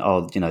out saying,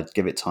 "Oh,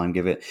 give it time,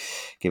 give it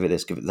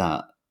this, give it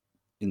that."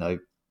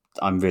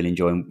 I'm really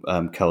enjoying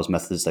Curle's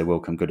methods. They will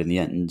come good in the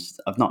end.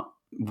 I've not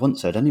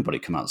once heard anybody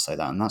come out and say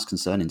that, and that's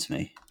concerning to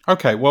me.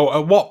 Okay, well,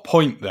 at what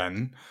point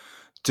then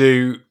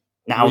Charles?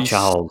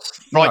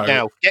 Right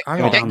now, get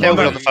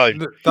Kelvin on the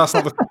phone.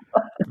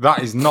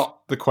 That is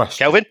not the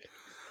question, Kelvin.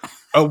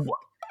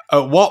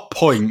 At what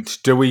point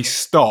do we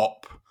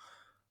stop,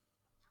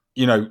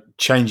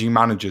 changing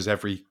managers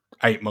every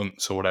 8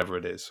 months or whatever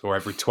it is, or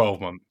every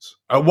 12 months?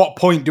 At what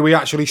point do we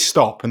actually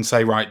stop and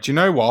say, right, do you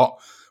know what?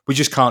 We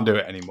just can't do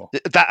it anymore.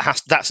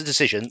 That's a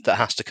decision that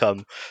has to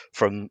come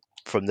from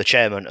the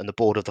chairman and the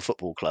board of the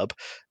football club.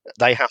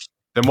 They have.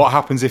 Then what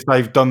happens if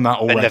they've done that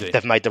already? And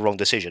they've made the wrong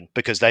decision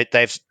because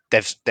they're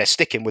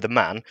sticking with a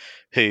man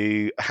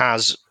who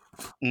has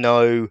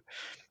no.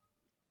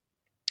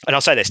 And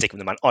I'll say they're sticking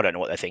with the man. I don't know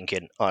what they're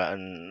thinking.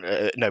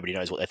 Nobody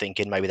knows what they're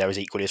thinking. Maybe they're as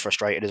equally as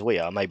frustrated as we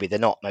are. Maybe they're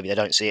not. Maybe they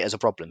don't see it as a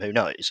problem. Who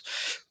knows?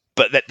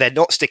 But they're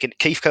not sticking.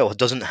 Keith Curle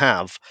doesn't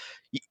have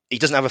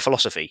a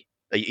philosophy.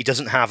 He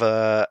doesn't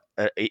have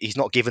he's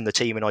not given the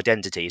team an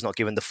identity. He's not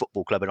given the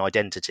football club an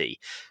identity.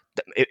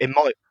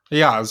 He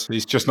has.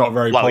 He's just not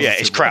very. Well, positive. Yeah,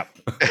 it's crap.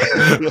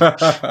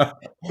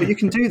 But you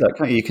can do that,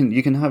 can't you?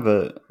 You can have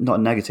not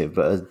a negative,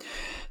 but a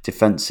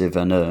defensive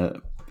and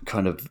a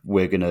kind of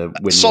we're going to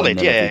win solid,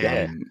 1-0 every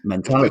game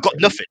mentality. We've got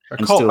nothing. A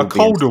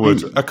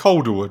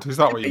Calderwood. Is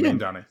that what you mean,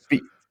 Danny?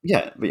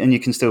 And you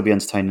can still be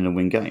entertaining and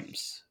win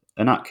games.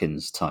 An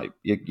Atkins type,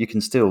 you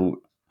can still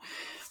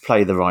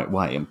play the right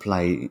way and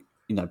play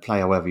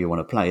however you want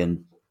to play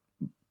and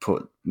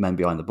put men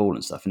behind the ball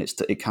and stuff, and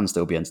it can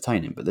still be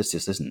entertaining. But this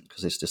just isn't,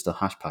 because it's just a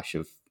hash patch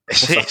of.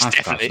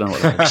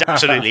 It's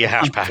absolutely a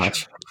hash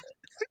patch.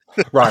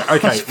 Right.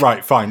 Okay.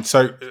 Right. Fine.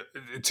 So,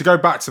 to go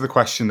back to the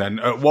question, then,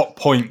 at what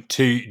point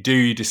do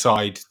you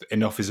decide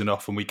enough is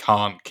enough and we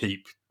can't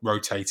keep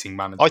rotating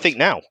managers? I think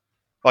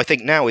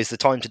now is the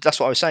time to. That's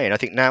what I was saying. I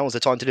think now is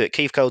the time to do it.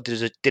 Keith Cole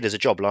did as a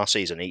job last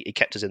season. He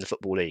kept us in the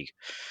Football League.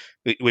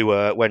 We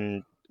were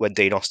when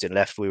Dean Austin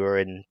left, we were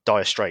in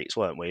dire straits,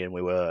 weren't we? And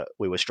we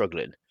were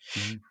struggling,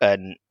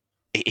 and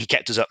he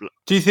kept us up.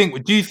 Do you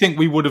think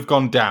we would have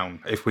gone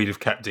down if we'd have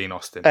kept Dean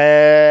Austin?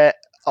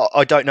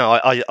 I don't know.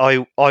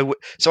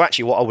 So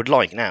actually, what I would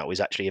like now is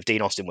actually if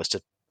Dean Austin was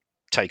to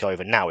take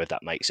over now, if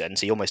that makes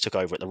sense. He almost took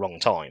over at the wrong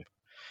time,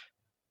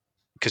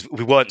 because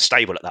we weren't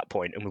stable at that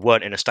point and we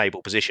weren't in a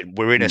stable position.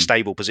 We're in a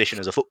stable position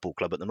as a football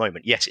club at the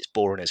moment. Yes, it's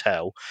boring as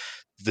hell.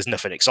 There's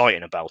nothing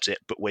exciting about it,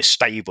 but we're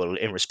stable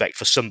in respect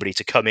for somebody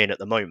to come in at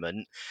the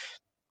moment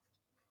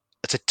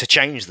to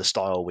change the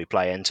style we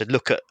play and to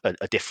look at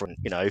a different,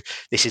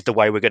 this is the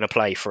way we're going to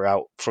play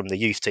throughout, from the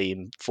youth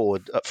team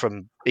forward,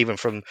 from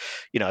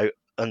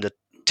under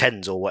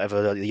 10s or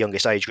whatever the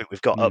youngest age group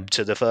we've got up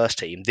to the first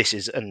team. This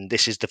is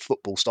the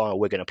football style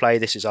we're going to play.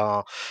 This is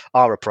our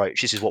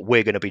approach. This is what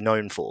we're going to be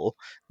known for.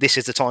 This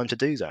is the time to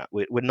do that.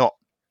 We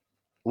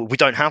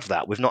don't have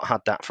that. We've not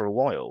had that for a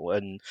while,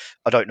 and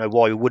I don't know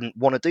why we wouldn't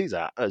want to do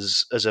that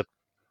as a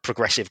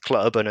progressive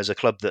club and as a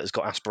club that has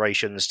got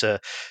aspirations to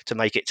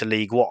make it to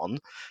League One.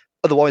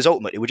 Otherwise,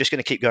 ultimately, we're just going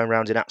to keep going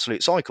around in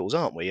absolute cycles,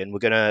 aren't we? And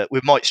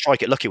we might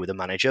strike it lucky with the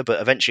manager, but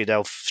eventually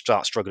they'll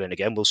start struggling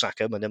again. We'll sack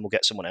them, and then we'll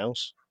get someone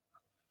else.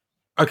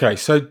 Okay,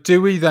 so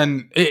do we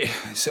then?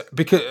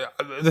 Because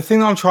the thing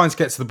that I'm trying to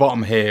get to the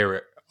bottom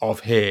here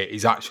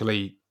is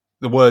actually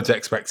the words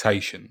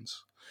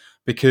expectations,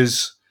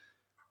 because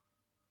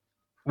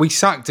we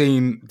sacked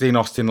Dean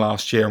Austin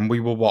last year, and we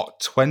were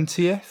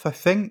 20th, I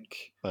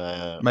think.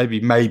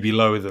 Maybe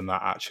lower than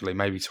that, actually,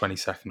 maybe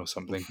 22nd or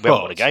something. We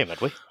haven't won a game,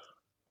 had we?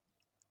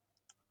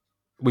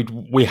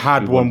 We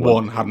had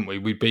won, hadn't we?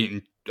 We'd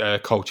beaten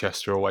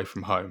Colchester away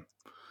from home,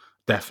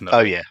 definitely.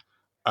 Oh yeah,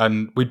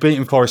 and we'd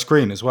beaten Forest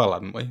Green as well,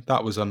 hadn't we?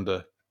 That was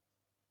under.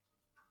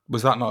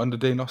 Was that not under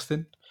Dean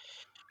Austin?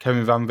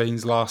 Kevin Van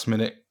Veen's last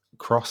minute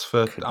cross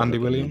for Andy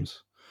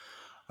Williams.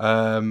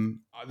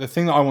 The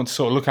thing that I want to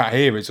sort of look at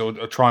here is, or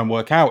try and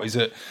work out, is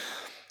that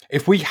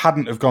if we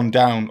hadn't have gone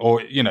down,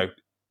 or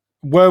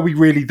were we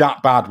really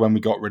that bad when we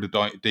got rid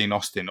of Dean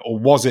Austin, or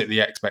was it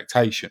the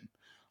expectation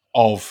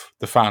of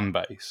the fan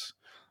base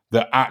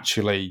that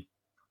actually,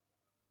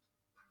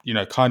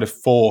 kind of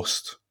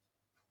forced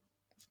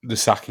the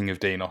sacking of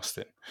Dean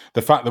Austin?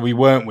 The fact that we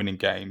weren't winning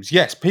games.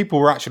 Yes, people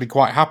were actually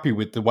quite happy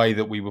with the way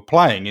that we were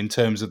playing in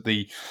terms of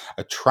the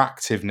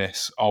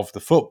attractiveness of the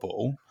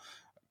football,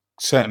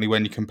 certainly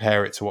when you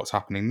compare it to what's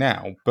happening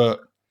now. But,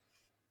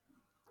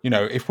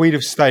 if we'd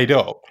have stayed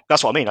up...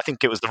 That's what I mean. I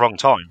think it was the wrong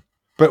time.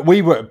 But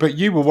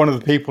you were one of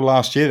the people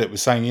last year that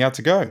was saying he had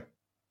to go.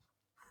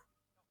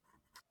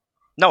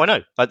 No, I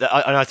know.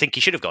 I think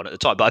he should have gone at the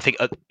time, but I think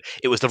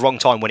it was the wrong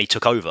time when he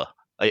took over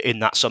in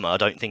that summer. I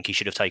don't think he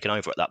should have taken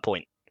over at that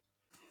point.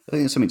 I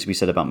think there's something to be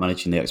said about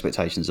managing the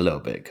expectations a little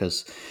bit,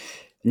 because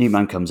a new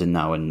man comes in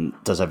now and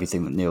does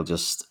everything that Neil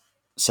just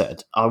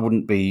said. I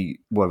wouldn't be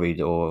worried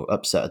or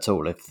upset at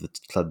all if the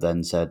club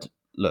then said,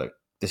 look,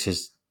 this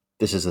is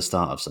the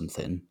start of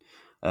something.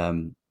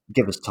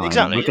 Give us time.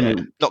 Exactly.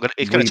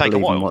 It's going to take a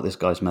while. What this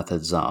guy's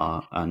methods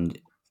are, and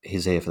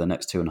he's here for the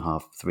next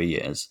 2.5, 3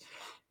 years.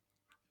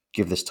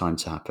 Give this time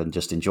to happen.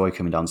 Just enjoy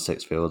coming down to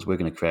Sixfields. We're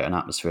going to create an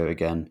atmosphere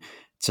again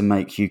to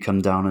make you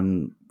come down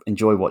and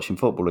enjoy watching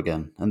football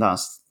again. And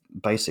that's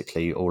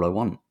basically all I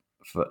want.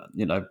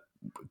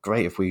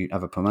 Great if we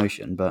have a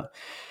promotion, but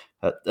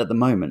at the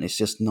moment, it's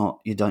just not.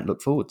 You don't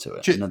look forward to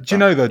it. Do you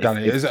know though,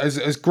 Danny?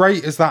 As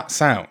great as that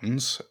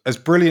sounds, as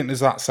brilliant as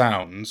that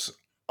sounds,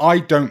 I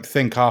don't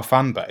think our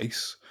fan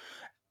base,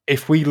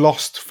 if we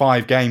lost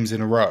 5 games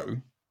in a row,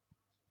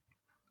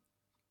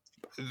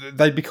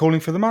 they'd be calling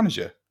for the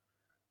manager.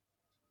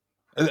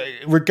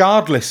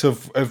 Regardless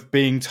of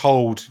being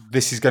told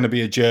this is going to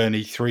be a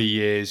journey, 3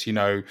 years,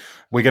 we're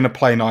going to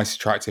play nice,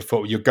 attractive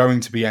football, you're going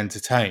to be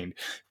entertained.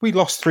 We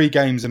lost 3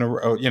 games in a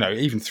row,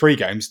 even 3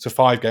 games to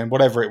 5 games,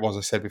 whatever it was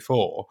I said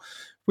before.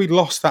 We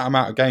lost that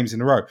amount of games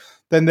in a row.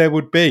 Then there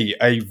would be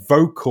a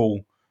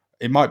vocal,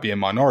 it might be a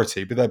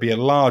minority, but there'd be a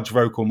large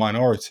vocal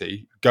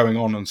minority going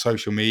on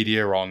social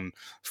media, on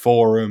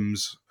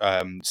forums,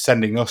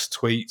 sending us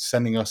tweets,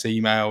 sending us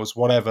emails,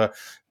 whatever,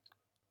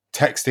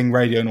 texting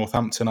Radio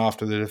Northampton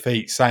after the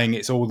defeat, saying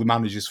it's all the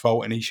manager's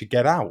fault and he should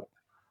get out.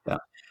 Yeah,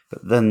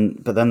 but then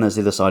there's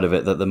the other side of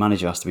it, that the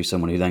manager has to be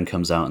someone who then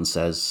comes out and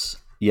says,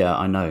 "Yeah,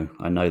 I know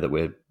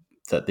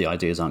that the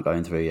ideas aren't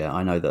going through. Yeah,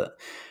 I know that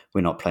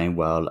we're not playing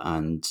well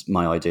and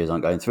my ideas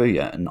aren't going through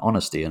yet, and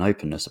honesty and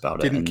openness about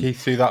it. Didn't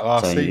Keith do that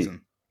last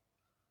season?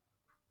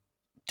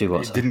 Do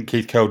what? Didn't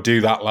Keith Curle do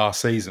that last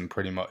season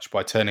pretty much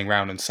by turning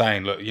around and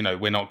saying, look,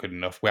 we're not good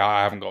enough.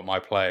 I haven't got my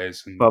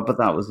players. And... Well, but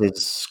that was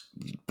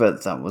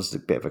a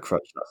bit of a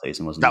crutch that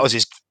season, wasn't it? That was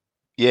his...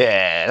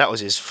 Yeah, that was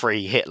his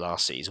free hit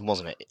last season,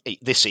 wasn't it?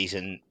 This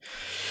season,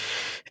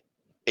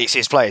 it's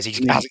his players.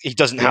 He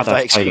doesn't have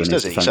that excuse,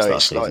 does he? So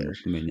it's like...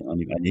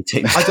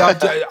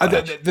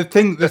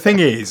 The thing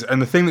is,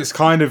 and the thing that's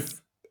kind of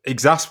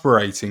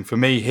exasperating for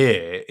me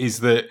here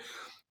is that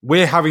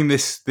we're having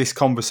this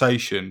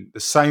conversation the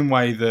same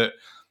way that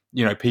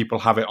people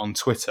have it on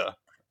Twitter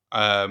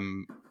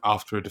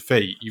after a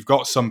defeat. You've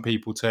got some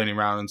people turning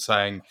around and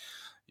saying,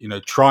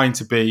 trying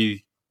to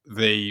be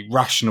the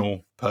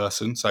rational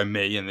person, so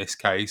me in this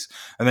case,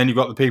 and then you've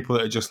got the people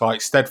that are just like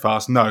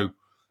steadfast. No,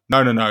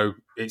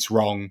 it's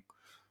wrong.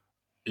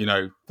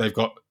 They've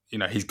got.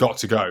 He's got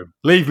to go.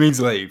 Leave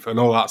means leave, and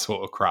all that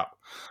sort of crap.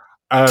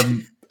 I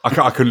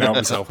couldn't help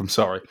myself. I'm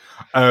sorry,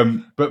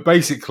 but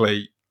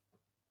basically.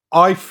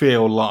 I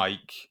feel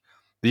like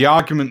the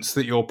arguments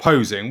that you're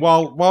posing,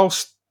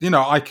 whilst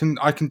I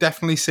can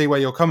definitely see where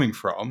you're coming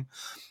from.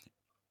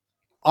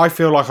 I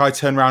feel like I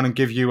turn around and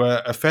give you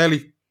a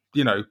fairly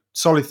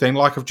solid thing,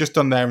 like I've just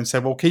done there, and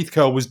said, well, Keith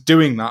Curle was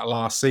doing that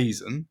last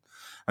season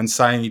and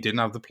saying he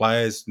didn't have the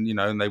players,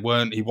 and they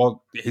weren't.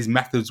 His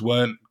methods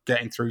weren't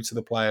getting through to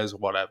the players or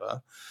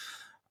whatever.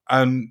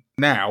 And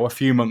now, a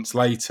few months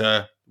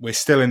later, we're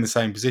still in the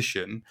same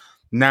position.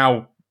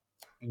 Now.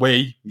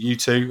 You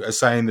two, are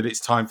saying that it's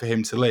time for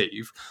him to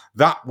leave.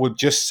 That would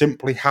just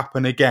simply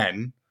happen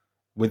again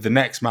with the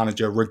next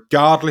manager,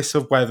 regardless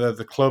of whether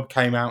the club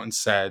came out and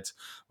said,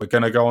 we're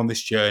going to go on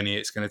this journey,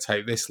 it's going to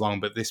take this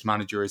long, but this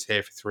manager is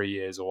here for 3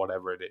 years or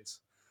whatever it is.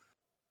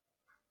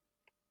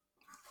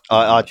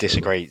 I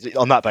disagree.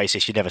 On that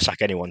basis, you'd never sack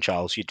anyone,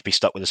 Charles. You'd be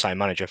stuck with the same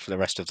manager for the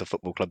rest of the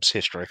football club's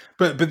history.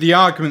 But the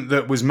argument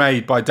that was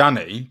made by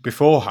Danny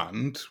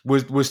beforehand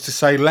was to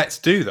say, let's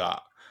do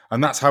that.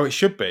 And that's how it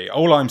should be.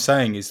 All I'm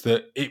saying is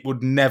that it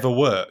would never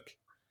work.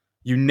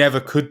 You never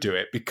could do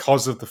it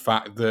because of the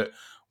fact that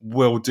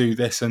we'll do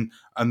this. And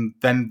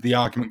then the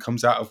argument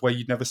comes out of where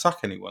you'd never sack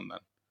anyone then.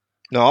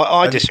 No,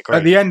 I disagree.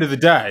 At the end of the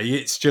day,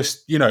 it's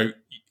just,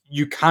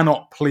 you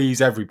cannot please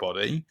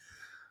everybody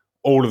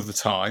all of the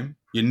time.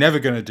 You're never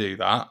going to do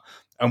that.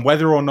 And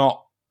whether or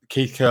not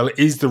Keith Curle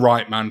is the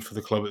right man for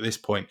the club at this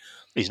point.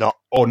 He's not.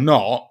 Or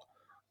not.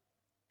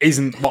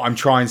 Isn't what I'm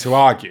trying to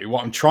argue.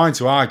 What I'm trying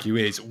to argue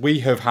is we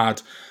have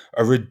had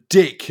a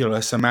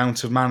ridiculous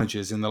amount of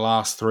managers in the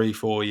last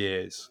 3-4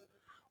 years.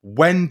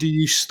 When do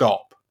you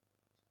stop?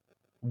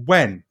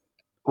 When?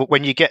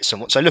 When you get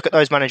someone. So look at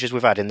those managers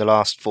we've had in the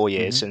last 4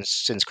 years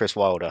since Chris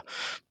Wilder.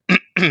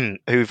 Who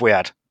have we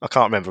had? I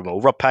can't remember them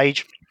all. Rob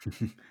Page.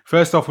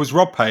 First off was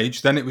Rob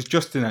Page, then it was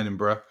Justin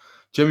Edinburgh,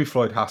 Jimmy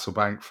Floyd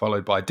Hasselbank,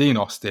 followed by Dean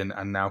Austin,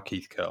 and now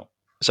Keith Curle.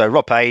 So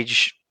Rob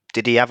Page...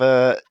 Did he have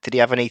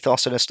an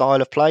ethos and a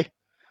style of play?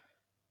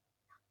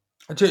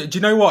 Do you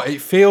know what?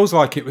 It feels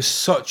like it was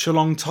such a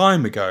long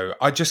time ago.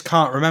 I just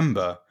can't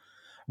remember.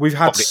 We've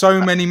had so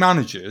many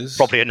managers.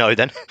 Probably a no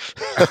then.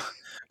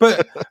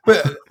 but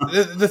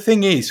the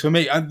thing is, for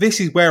me, and this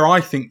is where I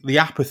think the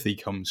apathy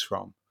comes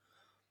from,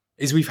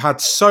 is we've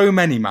had so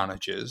many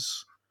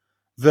managers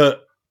that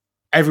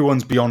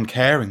everyone's beyond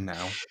caring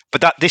now.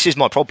 But this is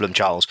my problem,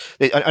 Charles.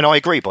 And I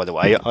agree, by the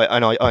way.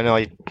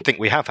 I think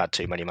we have had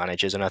too many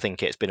managers, and I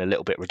think it's been a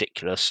little bit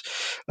ridiculous.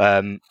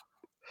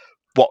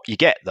 What you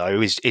get,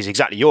 though, is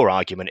exactly your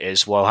argument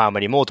is, well, how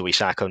many more do we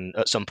sack? And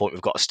at some point,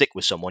 we've got to stick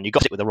with someone. You've got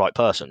to stick with the right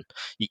person.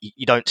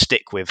 You don't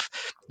stick with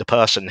the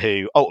person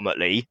who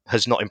ultimately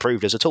has not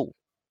improved us at all.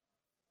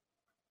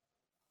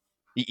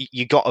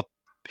 You got to,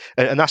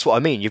 and that's what I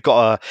mean. You've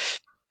got to,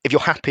 if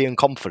you're happy and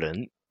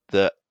confident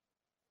that,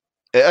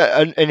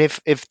 and if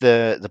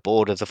the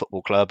board of the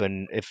football club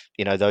and if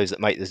those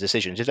that make the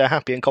decisions, if they're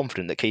happy and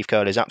confident that Keith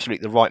Curle is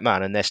absolutely the right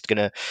man and they're going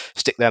to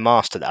stick their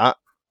mask to that,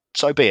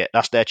 so be it.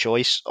 That's their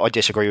choice. I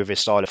disagree with his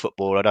style of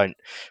football. I don't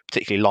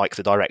particularly like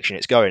the direction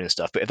it's going and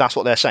stuff. But if that's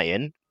what they're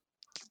saying,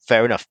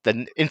 fair enough.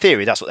 Then in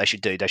theory, that's what they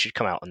should do. They should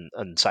come out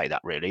and say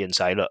that, really, and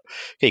say, look,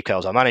 Keith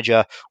Curle's our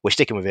manager. We're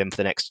sticking with him for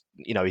the next,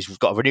 he's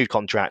got a renewed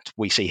contract.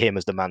 We see him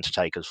as the man to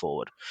take us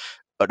forward.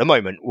 At the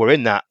moment, we're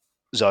in that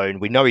zone.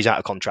 We know he's out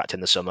of contract in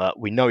the summer.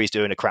 We know he's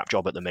doing a crap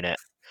job at the minute.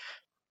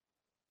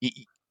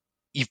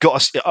 You've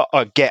got to,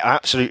 I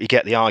absolutely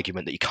get the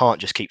argument that you can't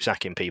just keep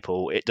sacking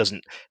people. It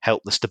doesn't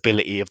help the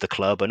stability of the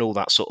club and all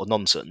that sort of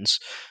nonsense.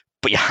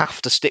 But you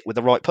have to stick with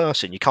the right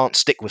person. You can't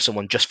stick with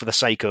someone just for the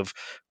sake of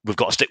we've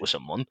got to stick with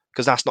someone,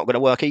 because that's not going to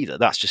work either.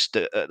 That's just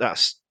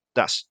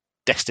that's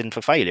destined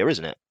for failure,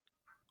 isn't it?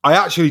 I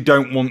actually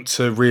don't want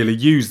to really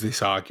use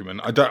this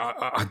argument.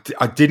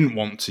 I didn't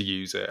want to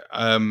use it,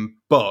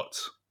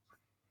 but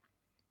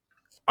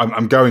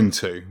I'm going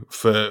to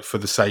for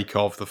the sake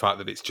of the fact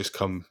that it's just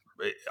come.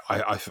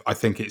 I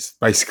think it's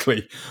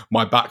basically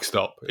my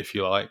backstop, if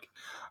you like.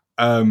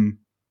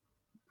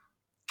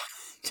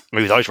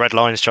 Move those red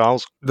lines,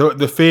 Charles.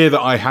 The fear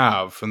that I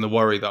have and the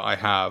worry that I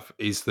have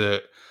is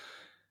that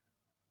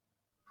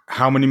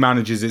how many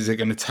managers is it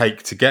going to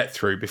take to get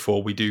through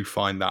before we do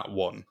find that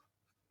one?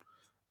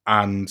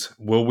 And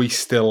will we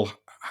still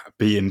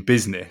be in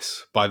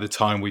business by the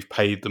time we've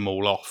paid them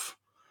all off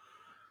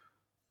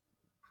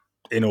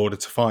in order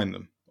to find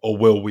them? Or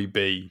will we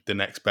be the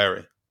next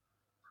Bury?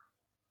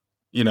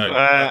 You know,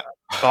 I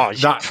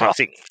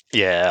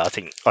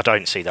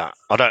don't see that.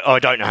 I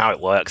don't know how it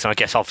works. And I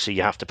guess obviously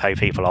you have to pay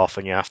people off,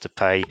 and you have to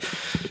pay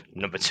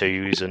number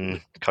twos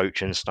and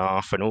coaching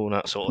staff and all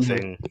that sort of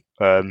thing.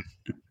 You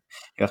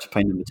have to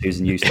pay number twos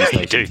and use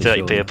you do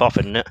 30p a pop,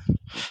 isn't it?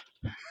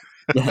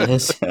 Yeah, it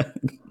is.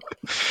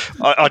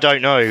 I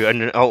don't know,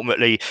 and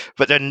ultimately,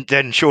 but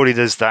then surely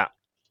there's that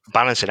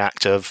balancing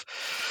act of,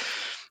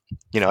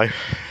 you know,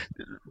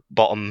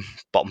 bottom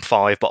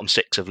 5, bottom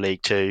 6 of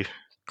League Two.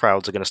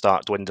 Crowds are going to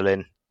start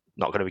dwindling,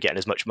 not going to be getting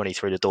as much money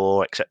through the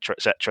door, etc.,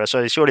 etc.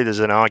 So surely there's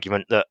an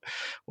argument that,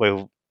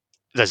 well,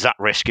 there's that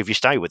risk if you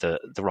stay with the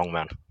wrong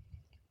man.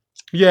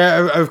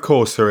 Yeah, of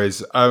course there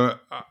is.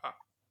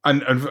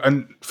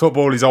 And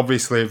football is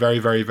obviously a very,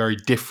 very, very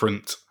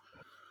different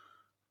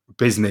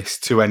business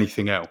to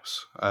anything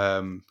else.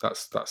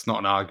 That's not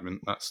an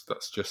argument.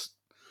 That's just,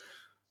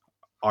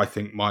 I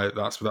think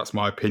that's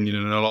my opinion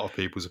and a lot of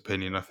people's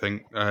opinion. I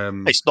think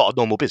it's not a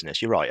normal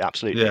business. You're right,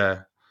 absolutely.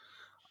 Yeah.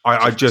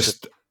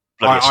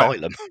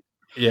 Asylum.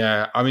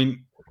 Yeah, I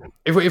mean,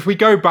 if we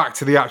go back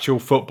to the actual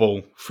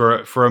football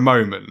for a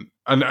moment,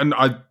 and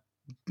I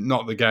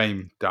not the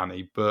game,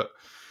 Danny, but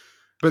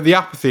the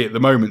apathy at the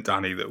moment,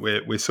 Danny, that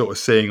we're sort of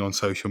seeing on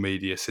social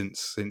media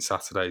since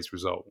Saturday's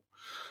result,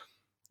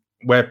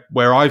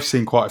 where I've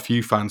seen quite a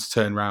few fans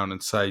turn around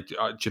and say, "Do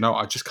you know,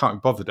 I just can't be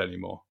bothered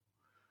anymore."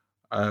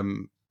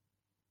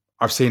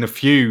 I've seen a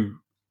few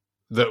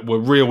that were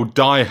real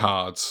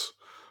diehards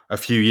a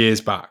few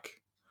years back.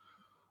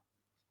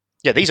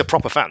 Yeah, these are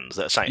proper fans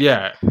that are saying.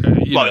 Yeah,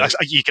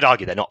 you could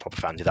argue they're not proper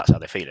fans if that's how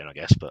they're feeling, I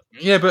guess. But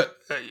yeah, but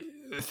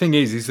the thing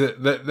is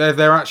that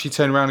they're actually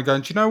turning around and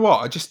going, "Do you know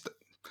what?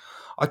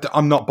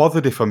 I'm not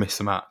bothered if I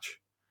miss a match."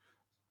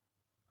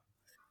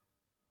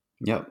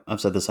 Yeah,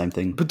 I've said the same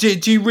thing. But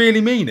do you really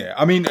mean it?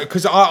 I mean,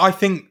 because I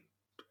think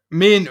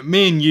me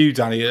and you,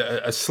 Danny,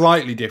 are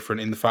slightly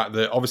different in the fact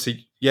that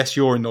obviously, yes,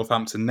 you're in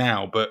Northampton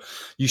now, but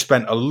you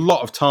spent a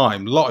lot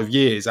of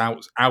years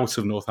out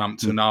of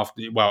Northampton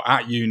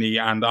at uni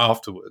and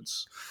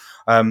afterwards.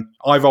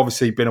 I've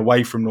obviously been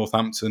away from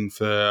Northampton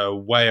for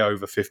way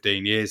over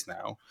 15 years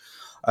now.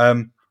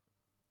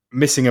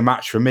 Missing a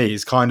match for me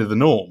is kind of the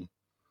norm.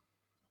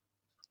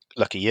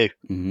 Lucky you.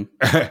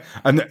 Mm-hmm.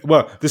 And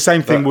well, the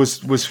same thing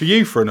was for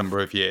you for a number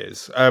of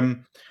years.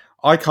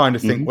 I kind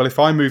of think, well, if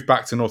I move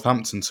back to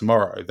Northampton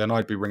tomorrow, then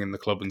I'd be ringing the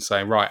club and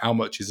saying, right, how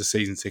much is a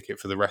season ticket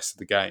for the rest of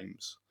the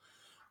games?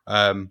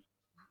 I'm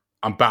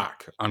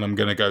back and I'm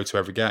going to go to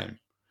every game.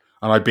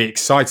 And I'd be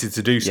excited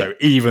to do so,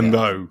 even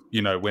though,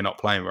 you know, we're not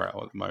playing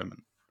well at the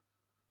moment.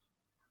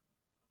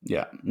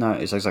 Yeah, no,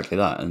 it's exactly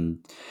that.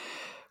 And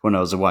when I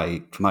was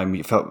away from home,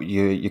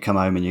 you come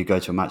home and you go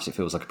to a match, it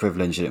feels like a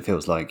privilege, and it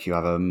feels like you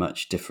have a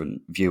much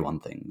different view on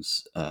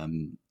things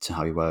to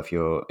how you were if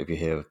you're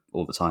here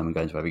all the time and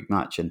going to every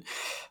match, and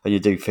you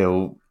do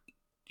feel,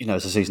 you know,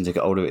 as a season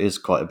ticket holder, it is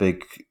quite a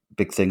big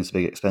thing, it's a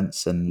big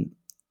expense, and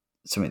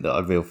something that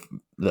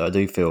I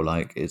do feel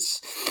like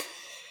it's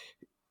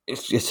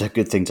a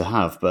good thing to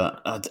have.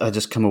 But I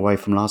just come away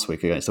from last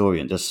week against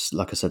Orient, just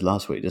like I said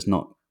last week, just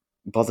not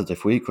bothered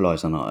if we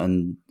equalise or not,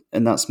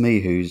 and that's me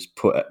who's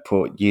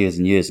put years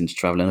and years into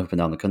travelling up and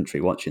down the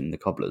country watching the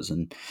Cobblers,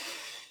 and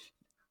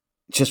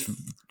just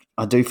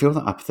I do feel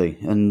that apathy,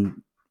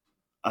 and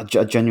I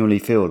genuinely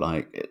feel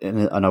like,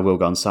 and I will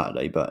go on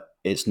Saturday, but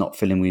it's not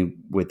filling me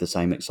with the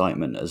same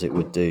excitement as it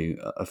would do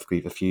a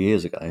few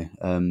years ago.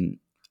 And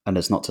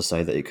it's not to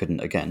say that it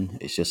couldn't again.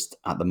 It's just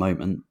at the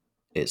moment,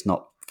 it's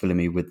not filling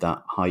me with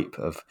that hype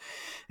of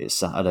it's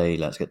Saturday,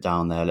 let's get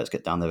down there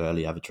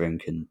early, have a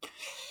drink,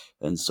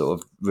 and sort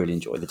of really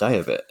enjoy the day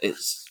of it.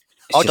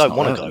 I don't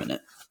want to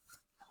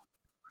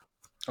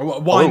go.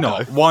 Why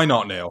not? Why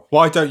not, Neil?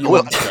 Why don't you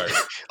want to go?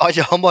 I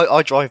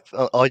drive.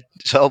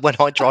 So when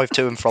I drive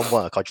to and from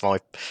work, I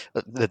drive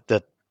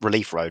the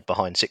relief road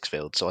behind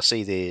Sixfield. So I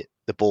see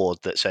the board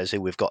that says who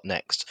we've got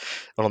next.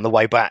 And on the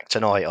way back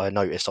tonight, I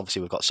noticed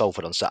obviously we've got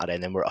Salford on Saturday,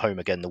 and then we're at home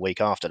again the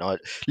week after. And I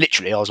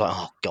was like,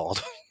 oh God,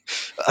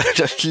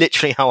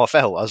 literally how I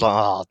felt. I was like,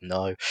 oh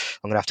no, I'm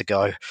gonna have to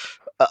go.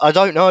 I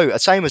don't know.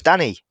 Same as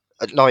Danny.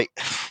 Like,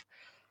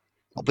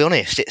 I'll be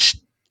honest,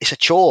 it's a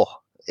chore.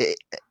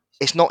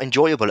 It's not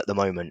enjoyable at the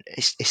moment.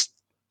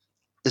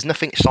 There's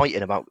nothing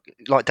exciting about,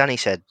 like Danny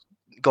said,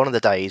 gone are the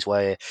days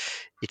where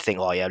you'd think,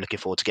 oh yeah, looking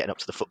forward to getting up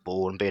to the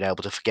football and being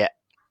able to forget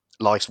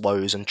life's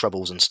woes and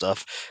troubles and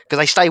stuff, because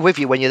they stay with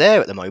you when you're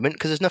there at the moment,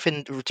 because there's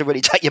nothing to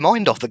really take your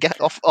mind off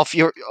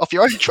your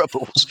own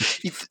troubles.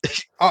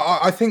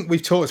 I think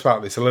we've talked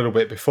about this a little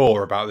bit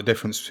before about the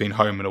difference between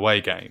home and away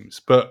games,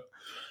 but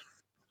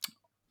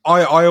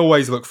I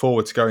always look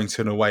forward to going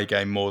to an away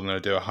game more than I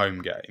do a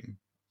home game,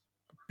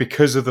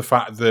 because of the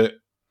fact that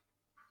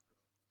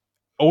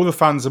all the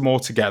fans are more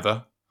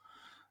together.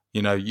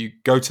 You know, you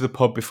go to the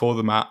pub before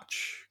the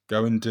match,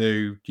 go and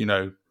do, you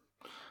know,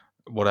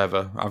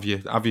 whatever. Have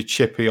your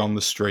chippy on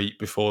the street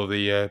before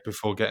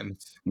getting.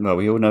 Well,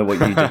 we all know what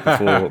you did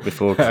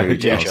before Crew.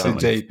 Yes,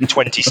 indeed.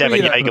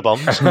 27 Jaeger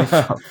bombs.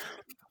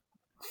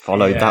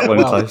 Followed that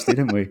one closely,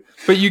 didn't we?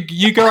 But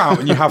you go out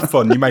and you have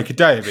fun. You make a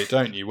day of it,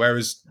 don't you?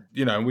 Whereas,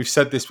 you know, we've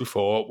said this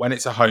before, when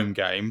it's a home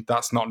game,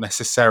 that's not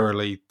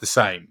necessarily the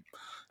same.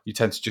 You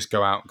tend to just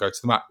go out and go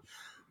to the match.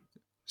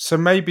 So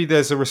maybe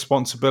there's a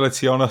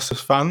responsibility on us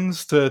as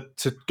fans to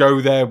go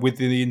there with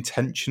the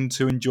intention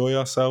to enjoy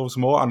ourselves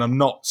more. And I'm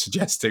not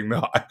suggesting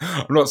that.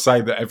 I'm not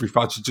saying that every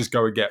fan should just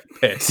go and get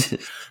pissed.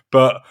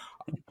 But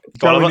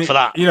look for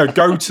that. You know,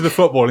 go to the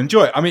football,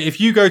 enjoy it. I mean,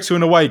 if you go to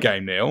an away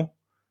game, Neil,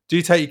 do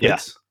you take your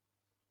kids?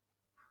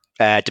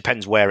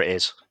 Depends where it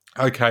is.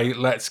 Okay,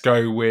 let's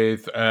go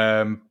with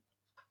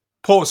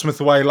Portsmouth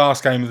away,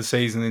 last game of the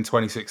season in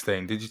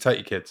 2016. Did you take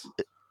your kids?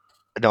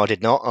 No, I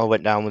did not. I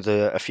went down with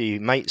a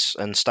few mates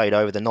and stayed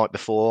over the night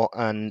before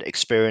and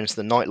experienced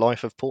the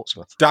nightlife of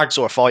Portsmouth.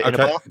 Saw a fight in a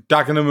bar.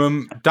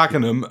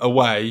 Dagenham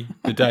away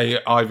the day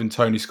Ivan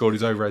Toney scored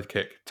his overhead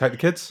kick. Take the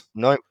kids?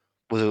 No,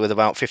 was with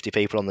about 50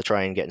 people on the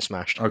train getting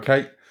smashed.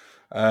 Okay.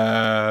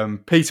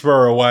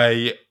 Peterborough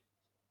away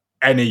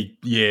any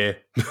year.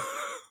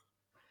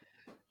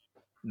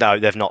 No,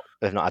 they've not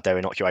had their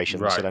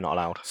inoculation, so they're not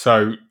allowed.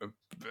 So,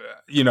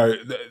 you know,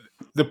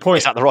 the point...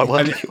 Is that the right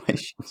word?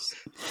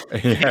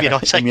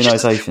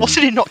 Immunisation. What's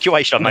an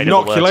inoculation? I've made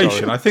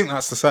inoculation. I think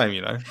that's the same,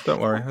 you know. Don't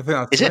worry. I think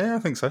that's... Is it? Yeah, I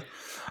think so.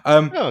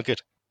 Oh,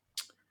 good.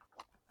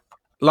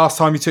 Last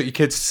time you took your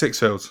kids to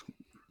Sixfields?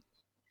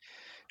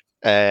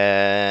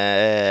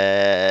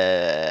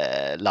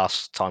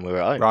 Last time we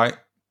were at home. Right.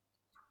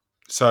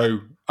 So,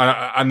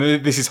 and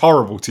this is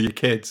horrible to your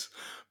kids,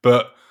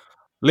 but...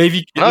 Leave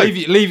your kids at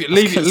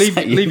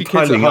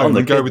home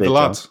and go with the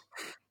lads.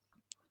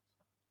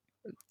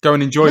 Go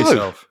and enjoy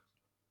yourself.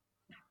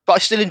 But I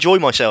still enjoy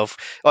myself.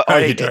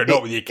 You don't,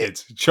 not with your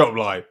kids. Shut up,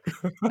 lie.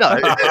 No,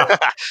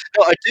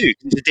 I do.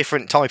 It's a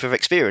different type of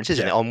experience,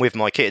 isn't it? I'm with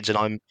my kids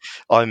and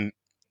I'm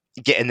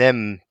getting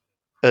them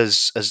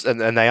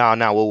and they are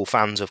now all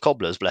fans of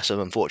Cobblers, bless them,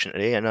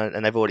 unfortunately,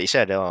 and they've already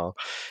said, get the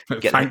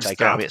mick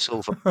taken out of me at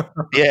school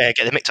get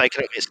the mick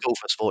taken out of me at school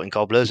for supporting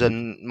Cobblers,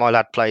 and my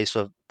lad plays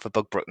for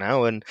Bugbrook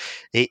now, and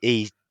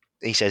he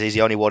says he's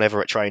the only one ever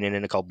at training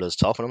in a Cobblers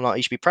top, and I'm like,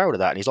 you should be proud of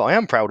that, and he's like, I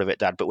am proud of it,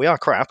 Dad, but we are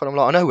crap, and I'm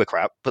like, I know we're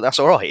crap, but that's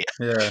all right.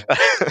 Yeah.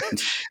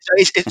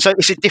 So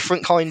it's a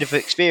different kind of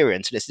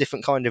experience, and it's a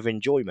different kind of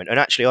enjoyment, and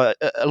actually, a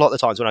lot of the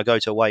times when I go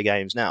to away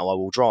games now, I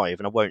will drive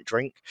and I won't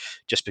drink,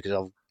 just because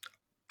I've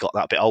got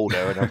that bit older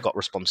and I've got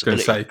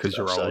responsibility. I was going to say, because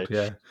you're old,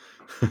 yeah.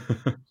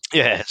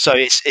 Yeah, so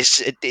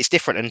it's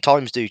different, and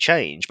times do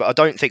change, but I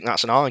don't think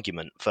that's an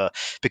argument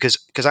because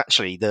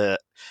actually the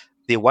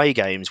away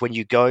games, when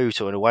you go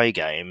to an away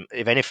game,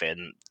 if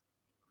anything,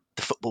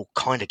 the football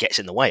kind of gets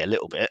in the way a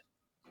little bit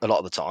a lot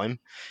of the time,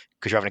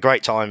 because you're having a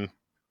great time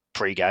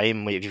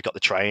pre-game, you've got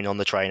on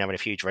the train having a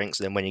few drinks,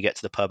 and then when you get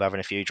to the pub having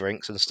a few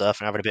drinks and stuff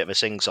and having a bit of a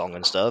sing-song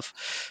and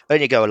stuff, then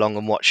you go along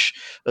and watch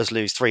us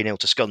lose 3-0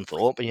 to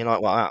Scunthorpe, and you're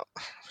like, well,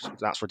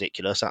 that's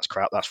ridiculous, that's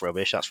crap, that's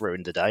rubbish, that's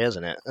ruined the day,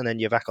 hasn't it? And then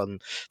you're back to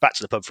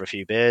the pub for a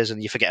few beers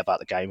and you forget about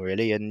the game,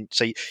 really, and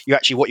so you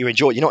actually, what you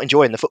enjoy, you're not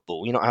enjoying the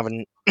football, you're not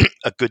having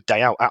a good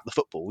day out at the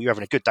football, you're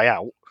having a good day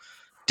out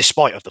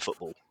despite of the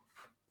football,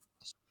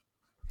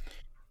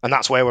 and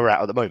that's where we're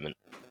at the moment.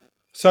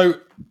 So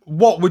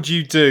what would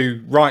you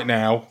do right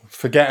now?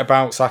 Forget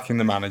about sacking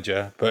the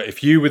manager, but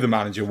if you were the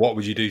manager, what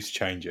would you do to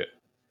change it?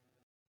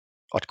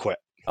 I'd quit.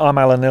 I'm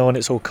Alan Neal and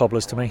it's all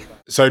Cobblers to me.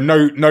 So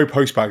no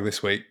postbag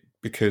this week,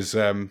 because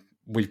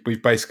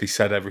we've basically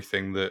said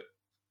everything that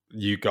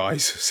you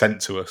guys sent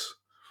to us.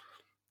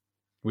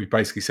 We've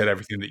basically said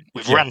everything that...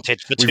 We've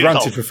ranted for too long. We've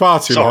ranted for far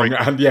too long,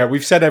 and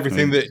we've said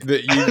everything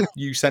that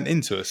you sent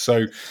into us,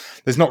 so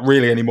there's not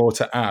really any more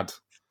to add.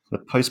 The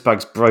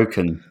postbag's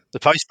broken. The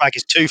postbag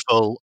is too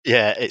full.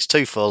 Yeah, it's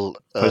too full.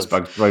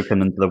 Postbag's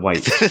broken under the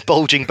weight.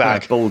 Bulging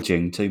bag. Yeah,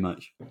 bulging too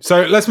much.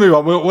 So let's move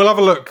on. We'll have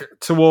a look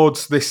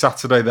towards this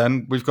Saturday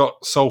then. We've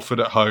got Salford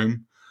at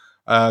home.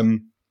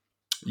 Salford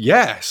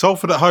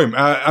at home.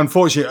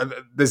 Unfortunately,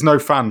 there's no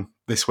fan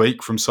this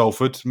week from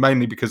Salford,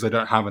 mainly because they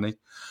don't have any.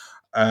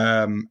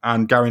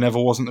 And Gary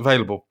Neville wasn't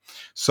available.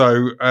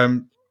 So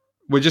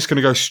we're just going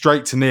to go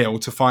straight to Neil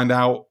to find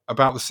out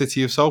about the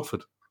city of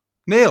Salford.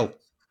 Neil.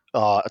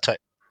 Oh,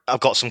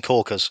 I've got some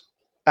corkers.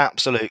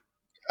 Absolute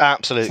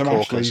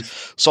corkers.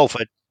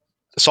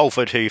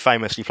 Salford, who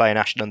famously play in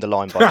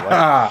Ashton-under-Lyne,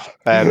 by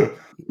the way.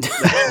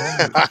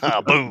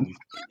 Boom.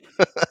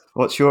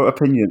 What's your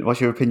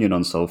opinion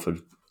on Salford?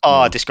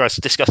 Oh,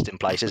 disgusting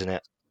place, isn't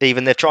it?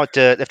 Even they've tried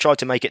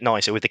to make it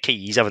nicer with the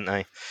quays, haven't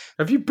they?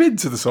 Have you been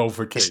to the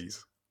Salford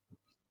quays?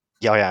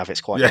 Yeah, I have.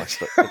 It's quite nice,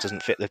 but it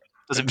doesn't fit the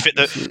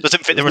rhetoric.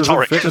 Doesn't fit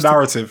the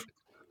narrative.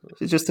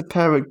 It's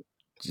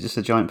just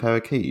a giant pair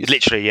of keys.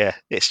 Literally, yeah.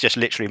 It's just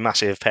literally a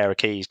massive pair of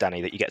keys,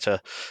 Danny, that you get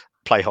to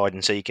play hide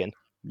and seek in.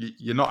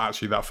 You're not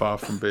actually that far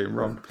from being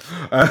wrong.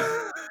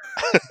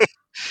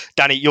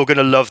 Danny, you're going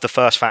to love the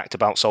first fact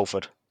about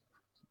Salford.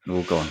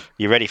 Oh, go on.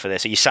 You ready for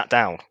this? Are you sat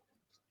down?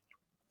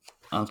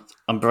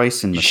 I'm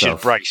bracing myself. You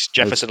should brace,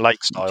 Jefferson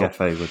Lake style. Jeff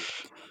would.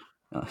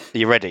 Are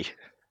you ready?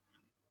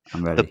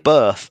 I'm ready. The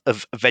birth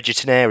of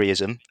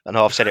vegetarianism, and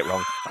I've said it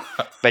wrong.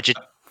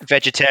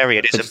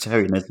 Vegetarianism.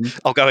 Vegetarianism.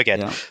 I'll go again.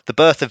 Yeah. The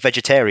birth of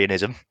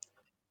vegetarianism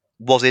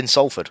was in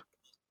Salford.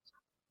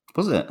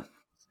 Was it?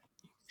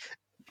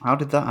 How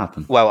did that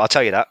happen? Well, I'll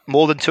tell you that.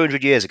 More than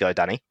 200 years ago,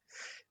 Danny,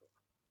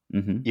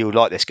 you will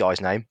like this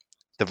guy's name.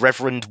 The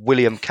Reverend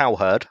William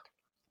Cowherd,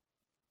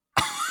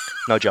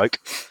 no joke,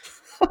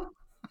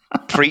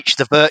 preached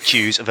the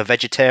virtues of a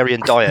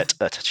vegetarian diet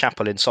at a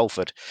chapel in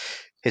Salford.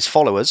 His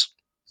followers,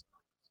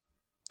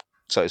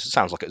 so it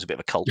sounds like it was a bit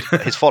of a cult,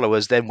 but his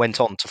followers then went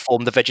on to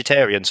form the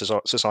Vegetarian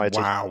Society.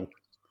 Wow.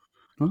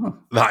 Oh.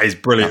 That is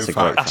brilliant.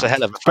 That's a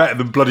hell of a better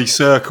than bloody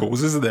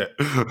Circles, isn't it?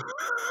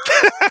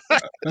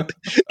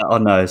 Oh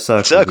no,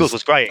 Circles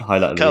was great.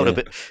 Highlight Curled a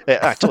bit.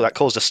 I thought that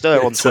caused a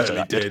stir on Twitter.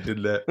 It did,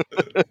 didn't it?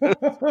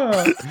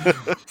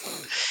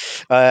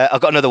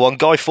 I've got another one.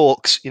 Guy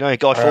Fawkes. You know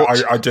Guy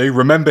Fawkes? I do.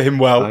 Remember him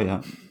well.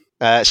 Oh,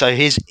 yeah. So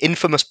his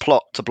infamous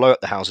plot to blow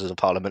up the Houses of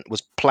Parliament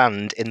was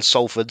planned in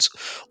Salford's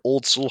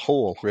Aldsall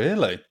Hall.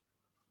 Really?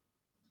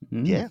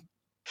 Yeah.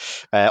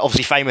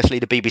 Obviously, famously,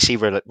 the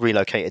BBC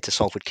relocated to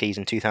Salford Quays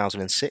in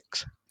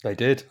 2006. They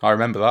did. I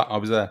remember that. I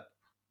was there.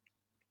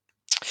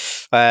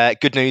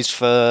 Good news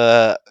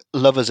for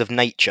lovers of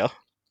nature.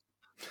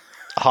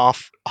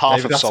 Half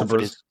David of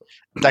Salford is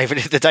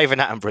the David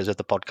Attenboroughs of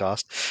the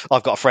podcast.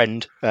 I've got a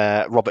friend,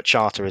 Robert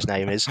Charter. His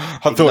name is. I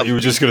thought you were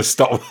just going to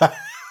stop there.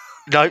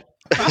 No,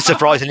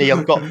 surprisingly,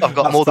 I've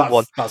got more than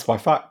one. That's my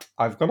fact.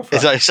 I've got a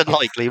fact. It's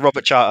unlikely.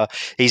 Robert Charter,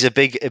 he's a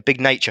big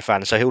nature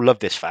fan, so he'll love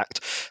this fact.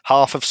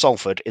 Half of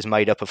Salford is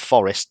made up of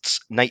forests,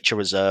 nature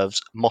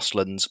reserves,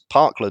 mosslands,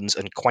 parklands,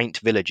 and quaint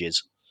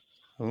villages.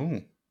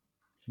 Oh.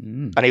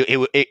 And I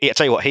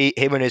tell you what,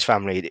 him and his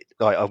family.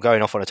 Like, I'm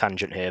going off on a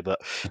tangent here, but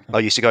I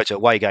used to go to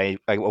away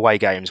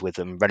games with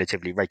them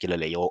relatively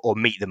regularly, or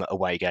meet them at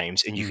away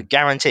games, and you could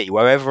guarantee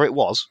wherever it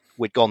was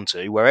we'd gone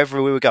to,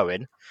 wherever we were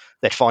going,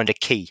 they'd find a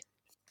key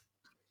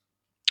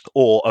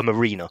or a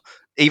marina,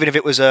 even if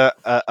it was a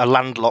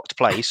landlocked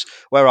place.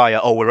 Where are you?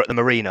 Oh, we're at the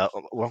marina.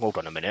 Well, hold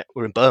on a minute,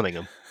 we're in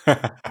Birmingham.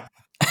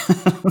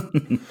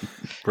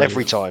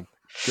 Every time.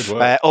 Good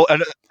work.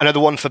 Another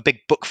one for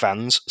big book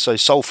fans. So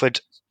Salford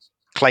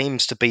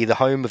claims to be the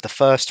home of the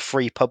first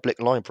free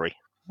public library.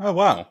 Oh,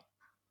 wow.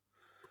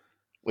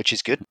 Which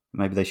is good.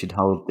 Maybe they should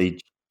hold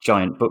the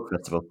giant book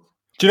festival.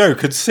 Do you know,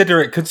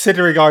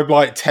 considering I'm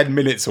like 10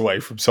 minutes away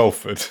from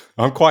Salford,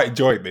 I'm quite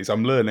enjoying these.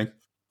 I'm learning.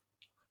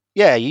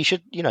 Yeah, you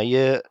should,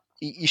 you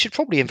should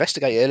probably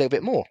investigate it a little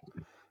bit more.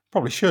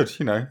 Probably should,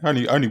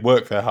 only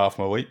work there half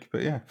my week,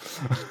 but yeah.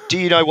 Do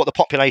you know what the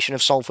population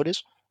of Salford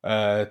is?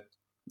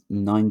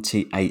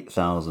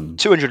 98,000.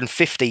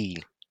 215.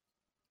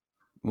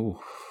 Ooh.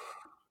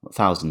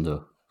 1,000.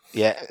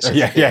 Yeah. So,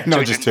 yeah,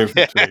 not just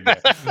 215.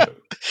 Yeah.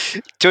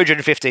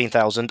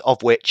 215,000,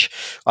 of which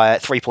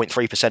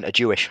 3.3% are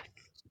Jewish.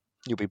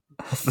 You'll be.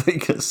 I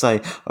think I'd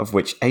say of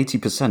which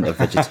 80% are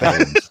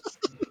vegetarians.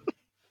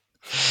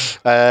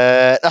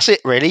 That's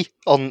it, really,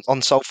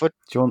 on Salford.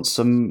 Do you want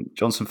some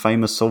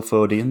famous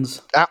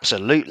Salfordians?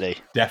 Absolutely,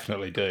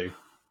 definitely do.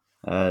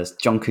 It's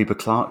John Cooper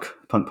Clarke,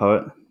 punk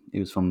poet. He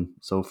was from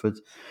Salford.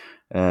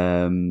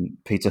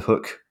 Peter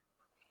Hook.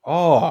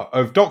 Oh,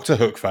 of Doctor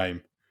Hook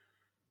fame.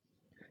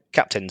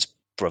 Captain's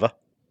brother.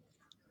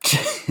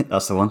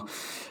 That's the one.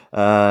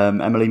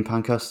 Emmeline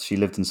Pankhurst, she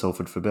lived in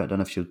Salford for a bit. I don't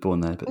know if she was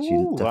born there, but she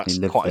definitely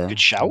lived there. Quite a good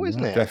show,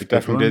 isn't it?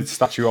 Definitely did.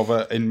 Statue of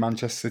her in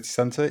Manchester City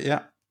Centre,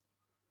 yeah.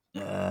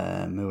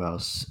 Who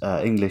else?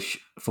 English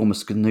former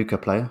snooker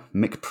player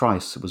Mick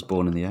Price was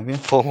born in the area.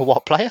 Former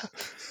what player?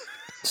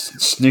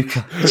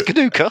 Snooker.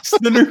 Snooker.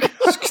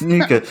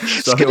 Snooker.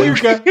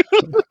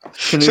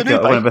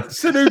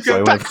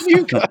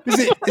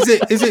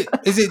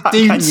 Is it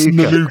Dean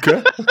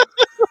Snooker?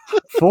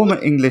 Former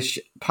English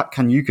Pat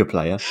Canyuka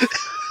player.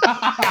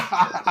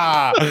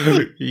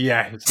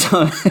 Yes.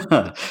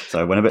 So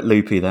I went a bit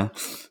loopy there.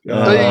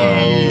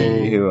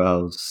 Who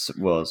else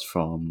was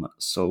from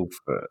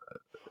Salford?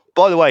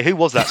 By the way, who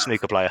was that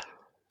snooker player?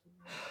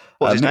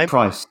 What's his name?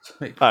 Price.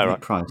 Mick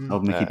Price.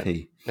 Old Mickey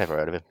P. Never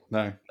heard of him.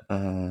 No.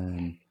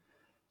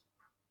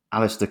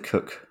 Alistair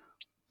Cook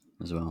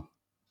as well.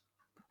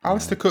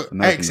 Alistair Cook,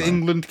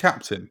 ex-England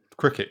captain,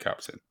 cricket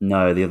captain.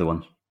 No, the other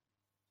one.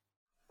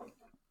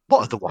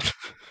 What other one?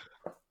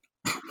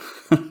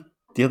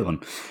 The other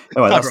one.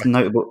 Oh, that's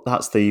notable.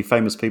 That's the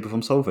famous people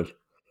from Salford.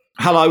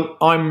 Hello,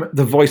 I'm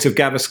the voice of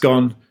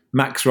Gaviscon,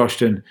 Max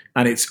Rushton,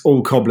 and it's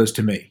all cobblers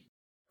to me.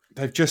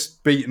 They've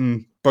just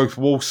beaten both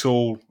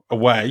Walsall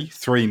away,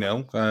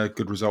 3-0,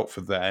 good result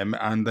for them,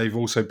 and they've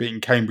also beaten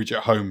Cambridge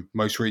at home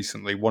most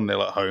recently,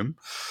 1-0 at home.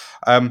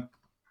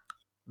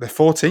 They're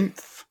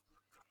 14th.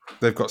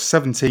 They've got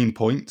 17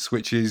 points,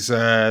 which is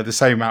the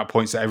same amount of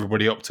points that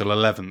everybody up till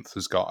 11th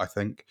has got, I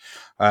think.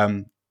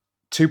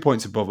 2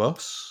 points above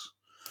us.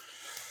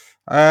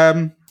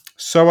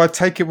 So I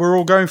take it we're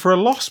all going for a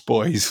loss,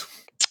 boys.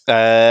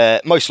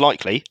 Most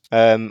likely.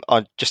 I'm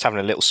just having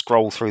a little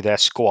scroll through their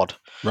squad.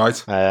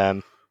 Right.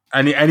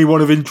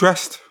 Anyone of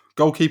interest?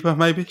 Goalkeeper,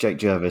 maybe? Jake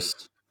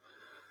Jervis.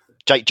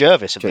 Jake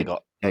Jervis have they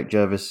got? Jake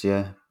Jervis,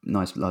 yeah.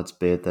 Nice lad's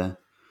beard there.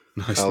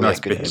 Nice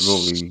beard.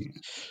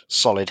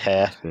 Solid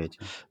hair. Beard,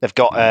 yeah. They've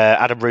got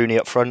Adam Rooney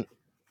up front.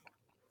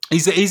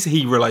 Is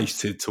he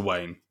related to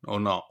Wayne or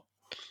not?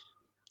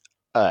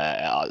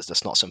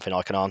 That's not something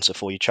I can answer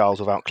for you, Charles,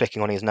 without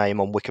clicking on his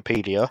name on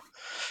Wikipedia.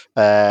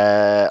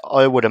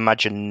 I would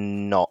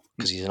imagine not,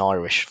 because he's an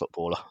Irish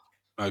footballer.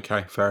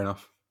 Okay, fair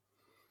enough.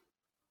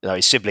 No,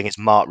 his sibling is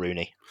Mark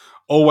Rooney.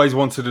 Always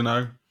wanted to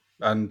know,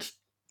 and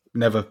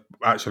never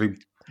actually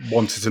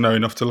wanted to know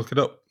enough to look it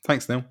up.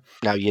 Thanks, Neil.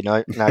 Now you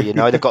know.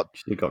 They've got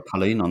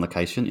Colleen on the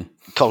case, shouldn't you?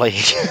 Colleen.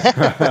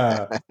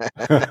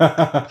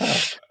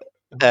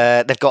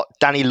 They've got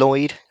Danny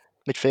Lloyd,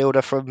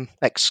 midfielder from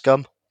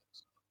ex-Scum.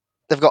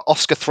 They've got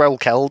Oscar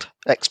Threlkeld,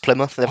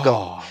 ex-Plymouth. They've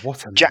got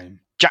what a Jack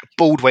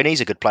Baldwin.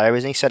 He's a good player,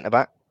 isn't he?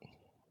 Centre-back.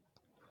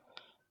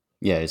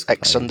 Yeah, he's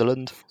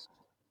ex-Sunderland.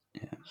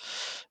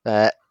 Yeah.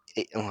 I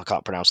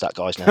can't pronounce that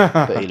guy's name,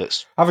 but he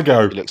looks... Have a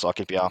go. He looks like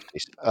he'd be after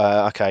this.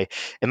 Okay.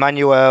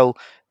 Emmanuel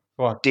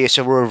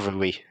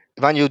Diasaruveri.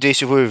 Emmanuel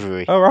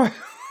Diasaruveri. All right.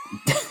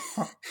 Do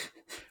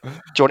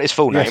you want his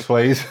full name? Yes,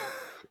 please.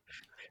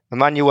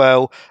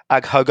 Emmanuel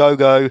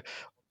Aghogogo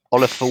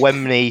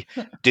Olufewemni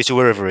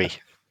Diasaruveri.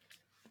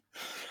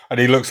 And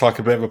he looks like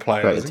a bit of a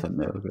player.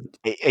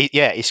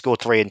 He scored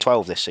 3 in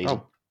 12 this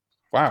season. Oh,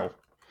 wow.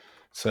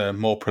 It's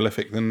more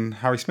prolific than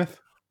Harry Smith.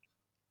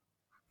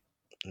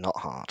 Not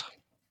hard.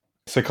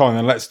 So, Colin,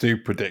 then let's do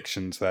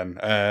predictions then.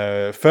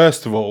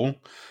 First of all,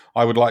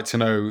 I would like to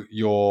know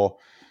your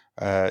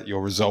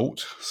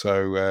result.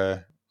 So,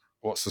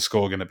 what's the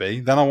score going to be?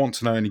 Then I want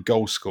to know any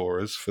goal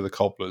scorers for the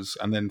Cobblers.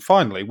 And then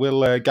finally,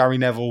 will Gary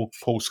Neville,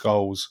 Paul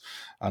Scholes,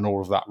 and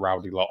all of that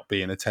rowdy lot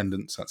be in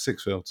attendance at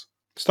Sixfields?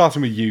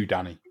 Starting with you,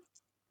 Danny.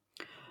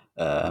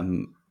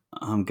 I'm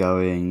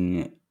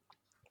going...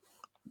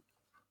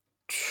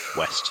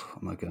 West.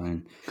 Am I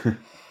going?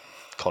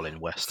 Colin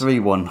West.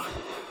 3-1.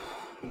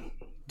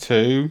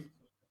 To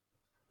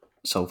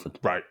Salford.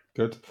 Right,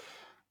 good.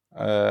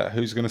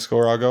 Who's going to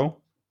score our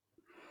goal?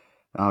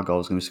 Our goal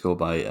is going to be scored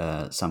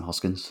by Sam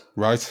Hoskins.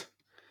 Right.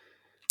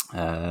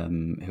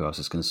 Who else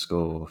is going to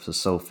score for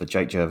Salford?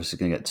 Jake Jervis is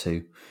going to get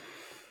 2.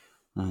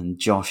 And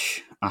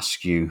Josh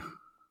Askew.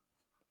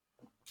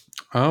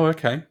 Oh,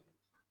 okay.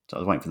 So I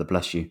was waiting for the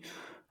bless you.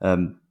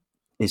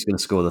 He's going to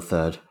score the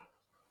 3rd.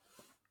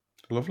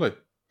 Lovely.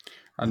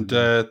 And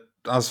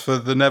as for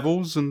the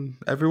Nevilles and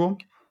everyone?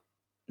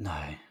 No,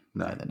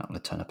 they're not going to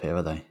turn up here,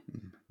 are they? I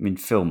mean,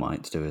 Phil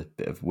might do a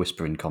bit of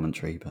whispering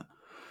commentary, but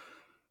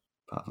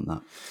apart from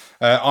that.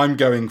 I'm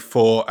going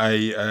for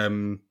a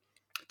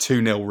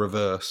 2-0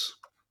 reverse.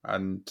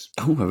 And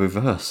a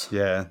reverse?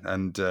 Yeah,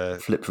 and...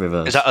 flip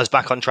reverse. Is that us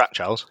back on track,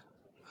 Charles?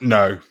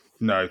 No,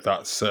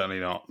 that's certainly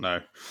not, no.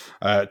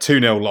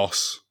 2-0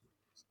 loss.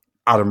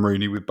 Adam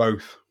Rooney with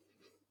both.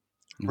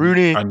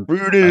 Rooney!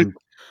 And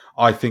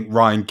I think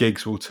Ryan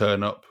Giggs will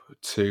turn up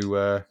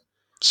to...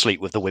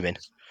 sleep with the women.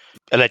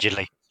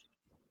 Allegedly.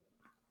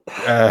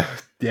 Yeah.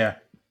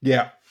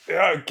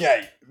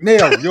 Okay.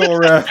 Neil,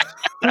 you're...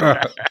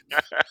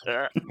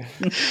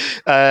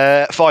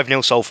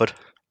 5-0 Salford.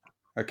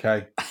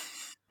 Okay.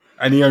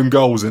 Any own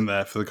goals in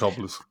there for the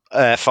Cobblers?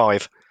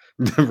 5.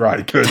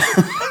 Right, good.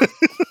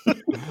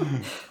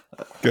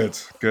 Good.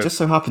 Just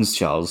so happens,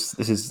 Charles,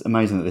 this is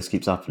amazing that this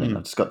keeps happening. I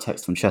just got a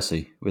text from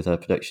Chessie with her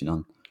prediction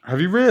on. Have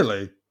you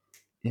really?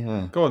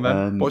 Yeah. Go on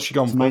then. What's she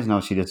gone for? It's amazing how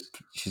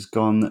she's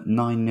gone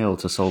 9-0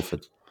 to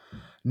Salford.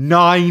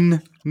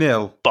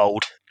 9-0?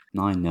 Bold.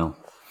 9-0.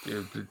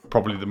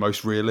 Probably the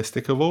most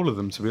realistic of all of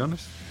them, to be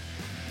honest.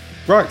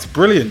 Right,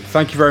 brilliant.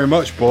 Thank you very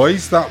much,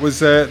 boys. That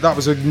was a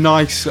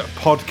nice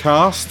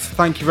podcast.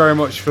 Thank you very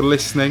much for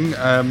listening.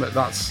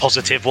 That's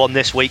positive one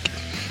this week.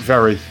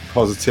 Very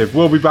positive.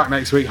 We'll be back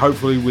next week,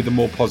 hopefully with a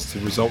more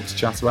positive result to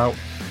chat about.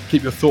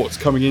 Keep your thoughts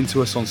coming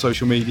into us on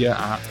social media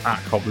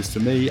at Cobblers to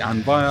Me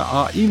and via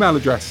our email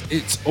address.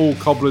 It's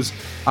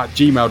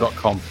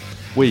allcobblers@gmail.com.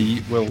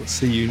 We will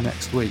see you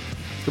next week.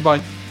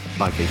 Goodbye.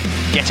 Bye, Keith.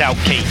 Get out,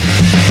 Keith.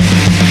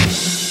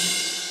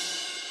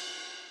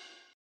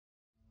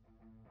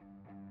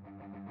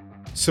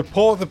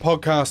 Support the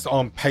podcast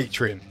on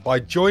Patreon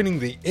by joining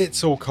the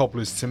It's All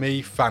Cobblers to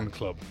Me fan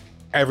club.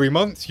 Every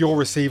month, you'll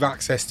receive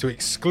access to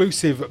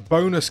exclusive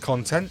bonus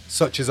content,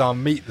 such as our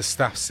Meet the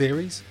Staff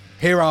series,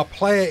 hear our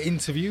player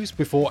interviews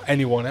before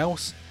anyone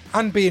else,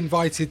 and be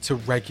invited to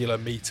regular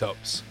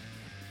meetups.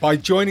 By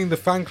joining the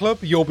fan club,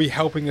 you'll be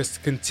helping us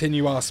to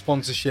continue our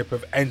sponsorship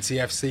of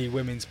NTFC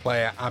women's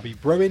player Abby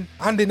Bruin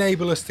and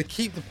enable us to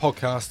keep the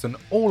podcast and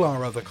all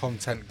our other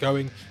content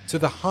going to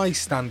the high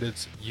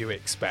standards you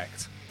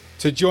expect.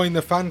 To join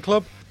the fan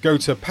club, go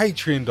to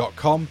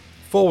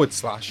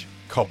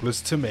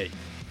patreon.com/Cobblers to Me.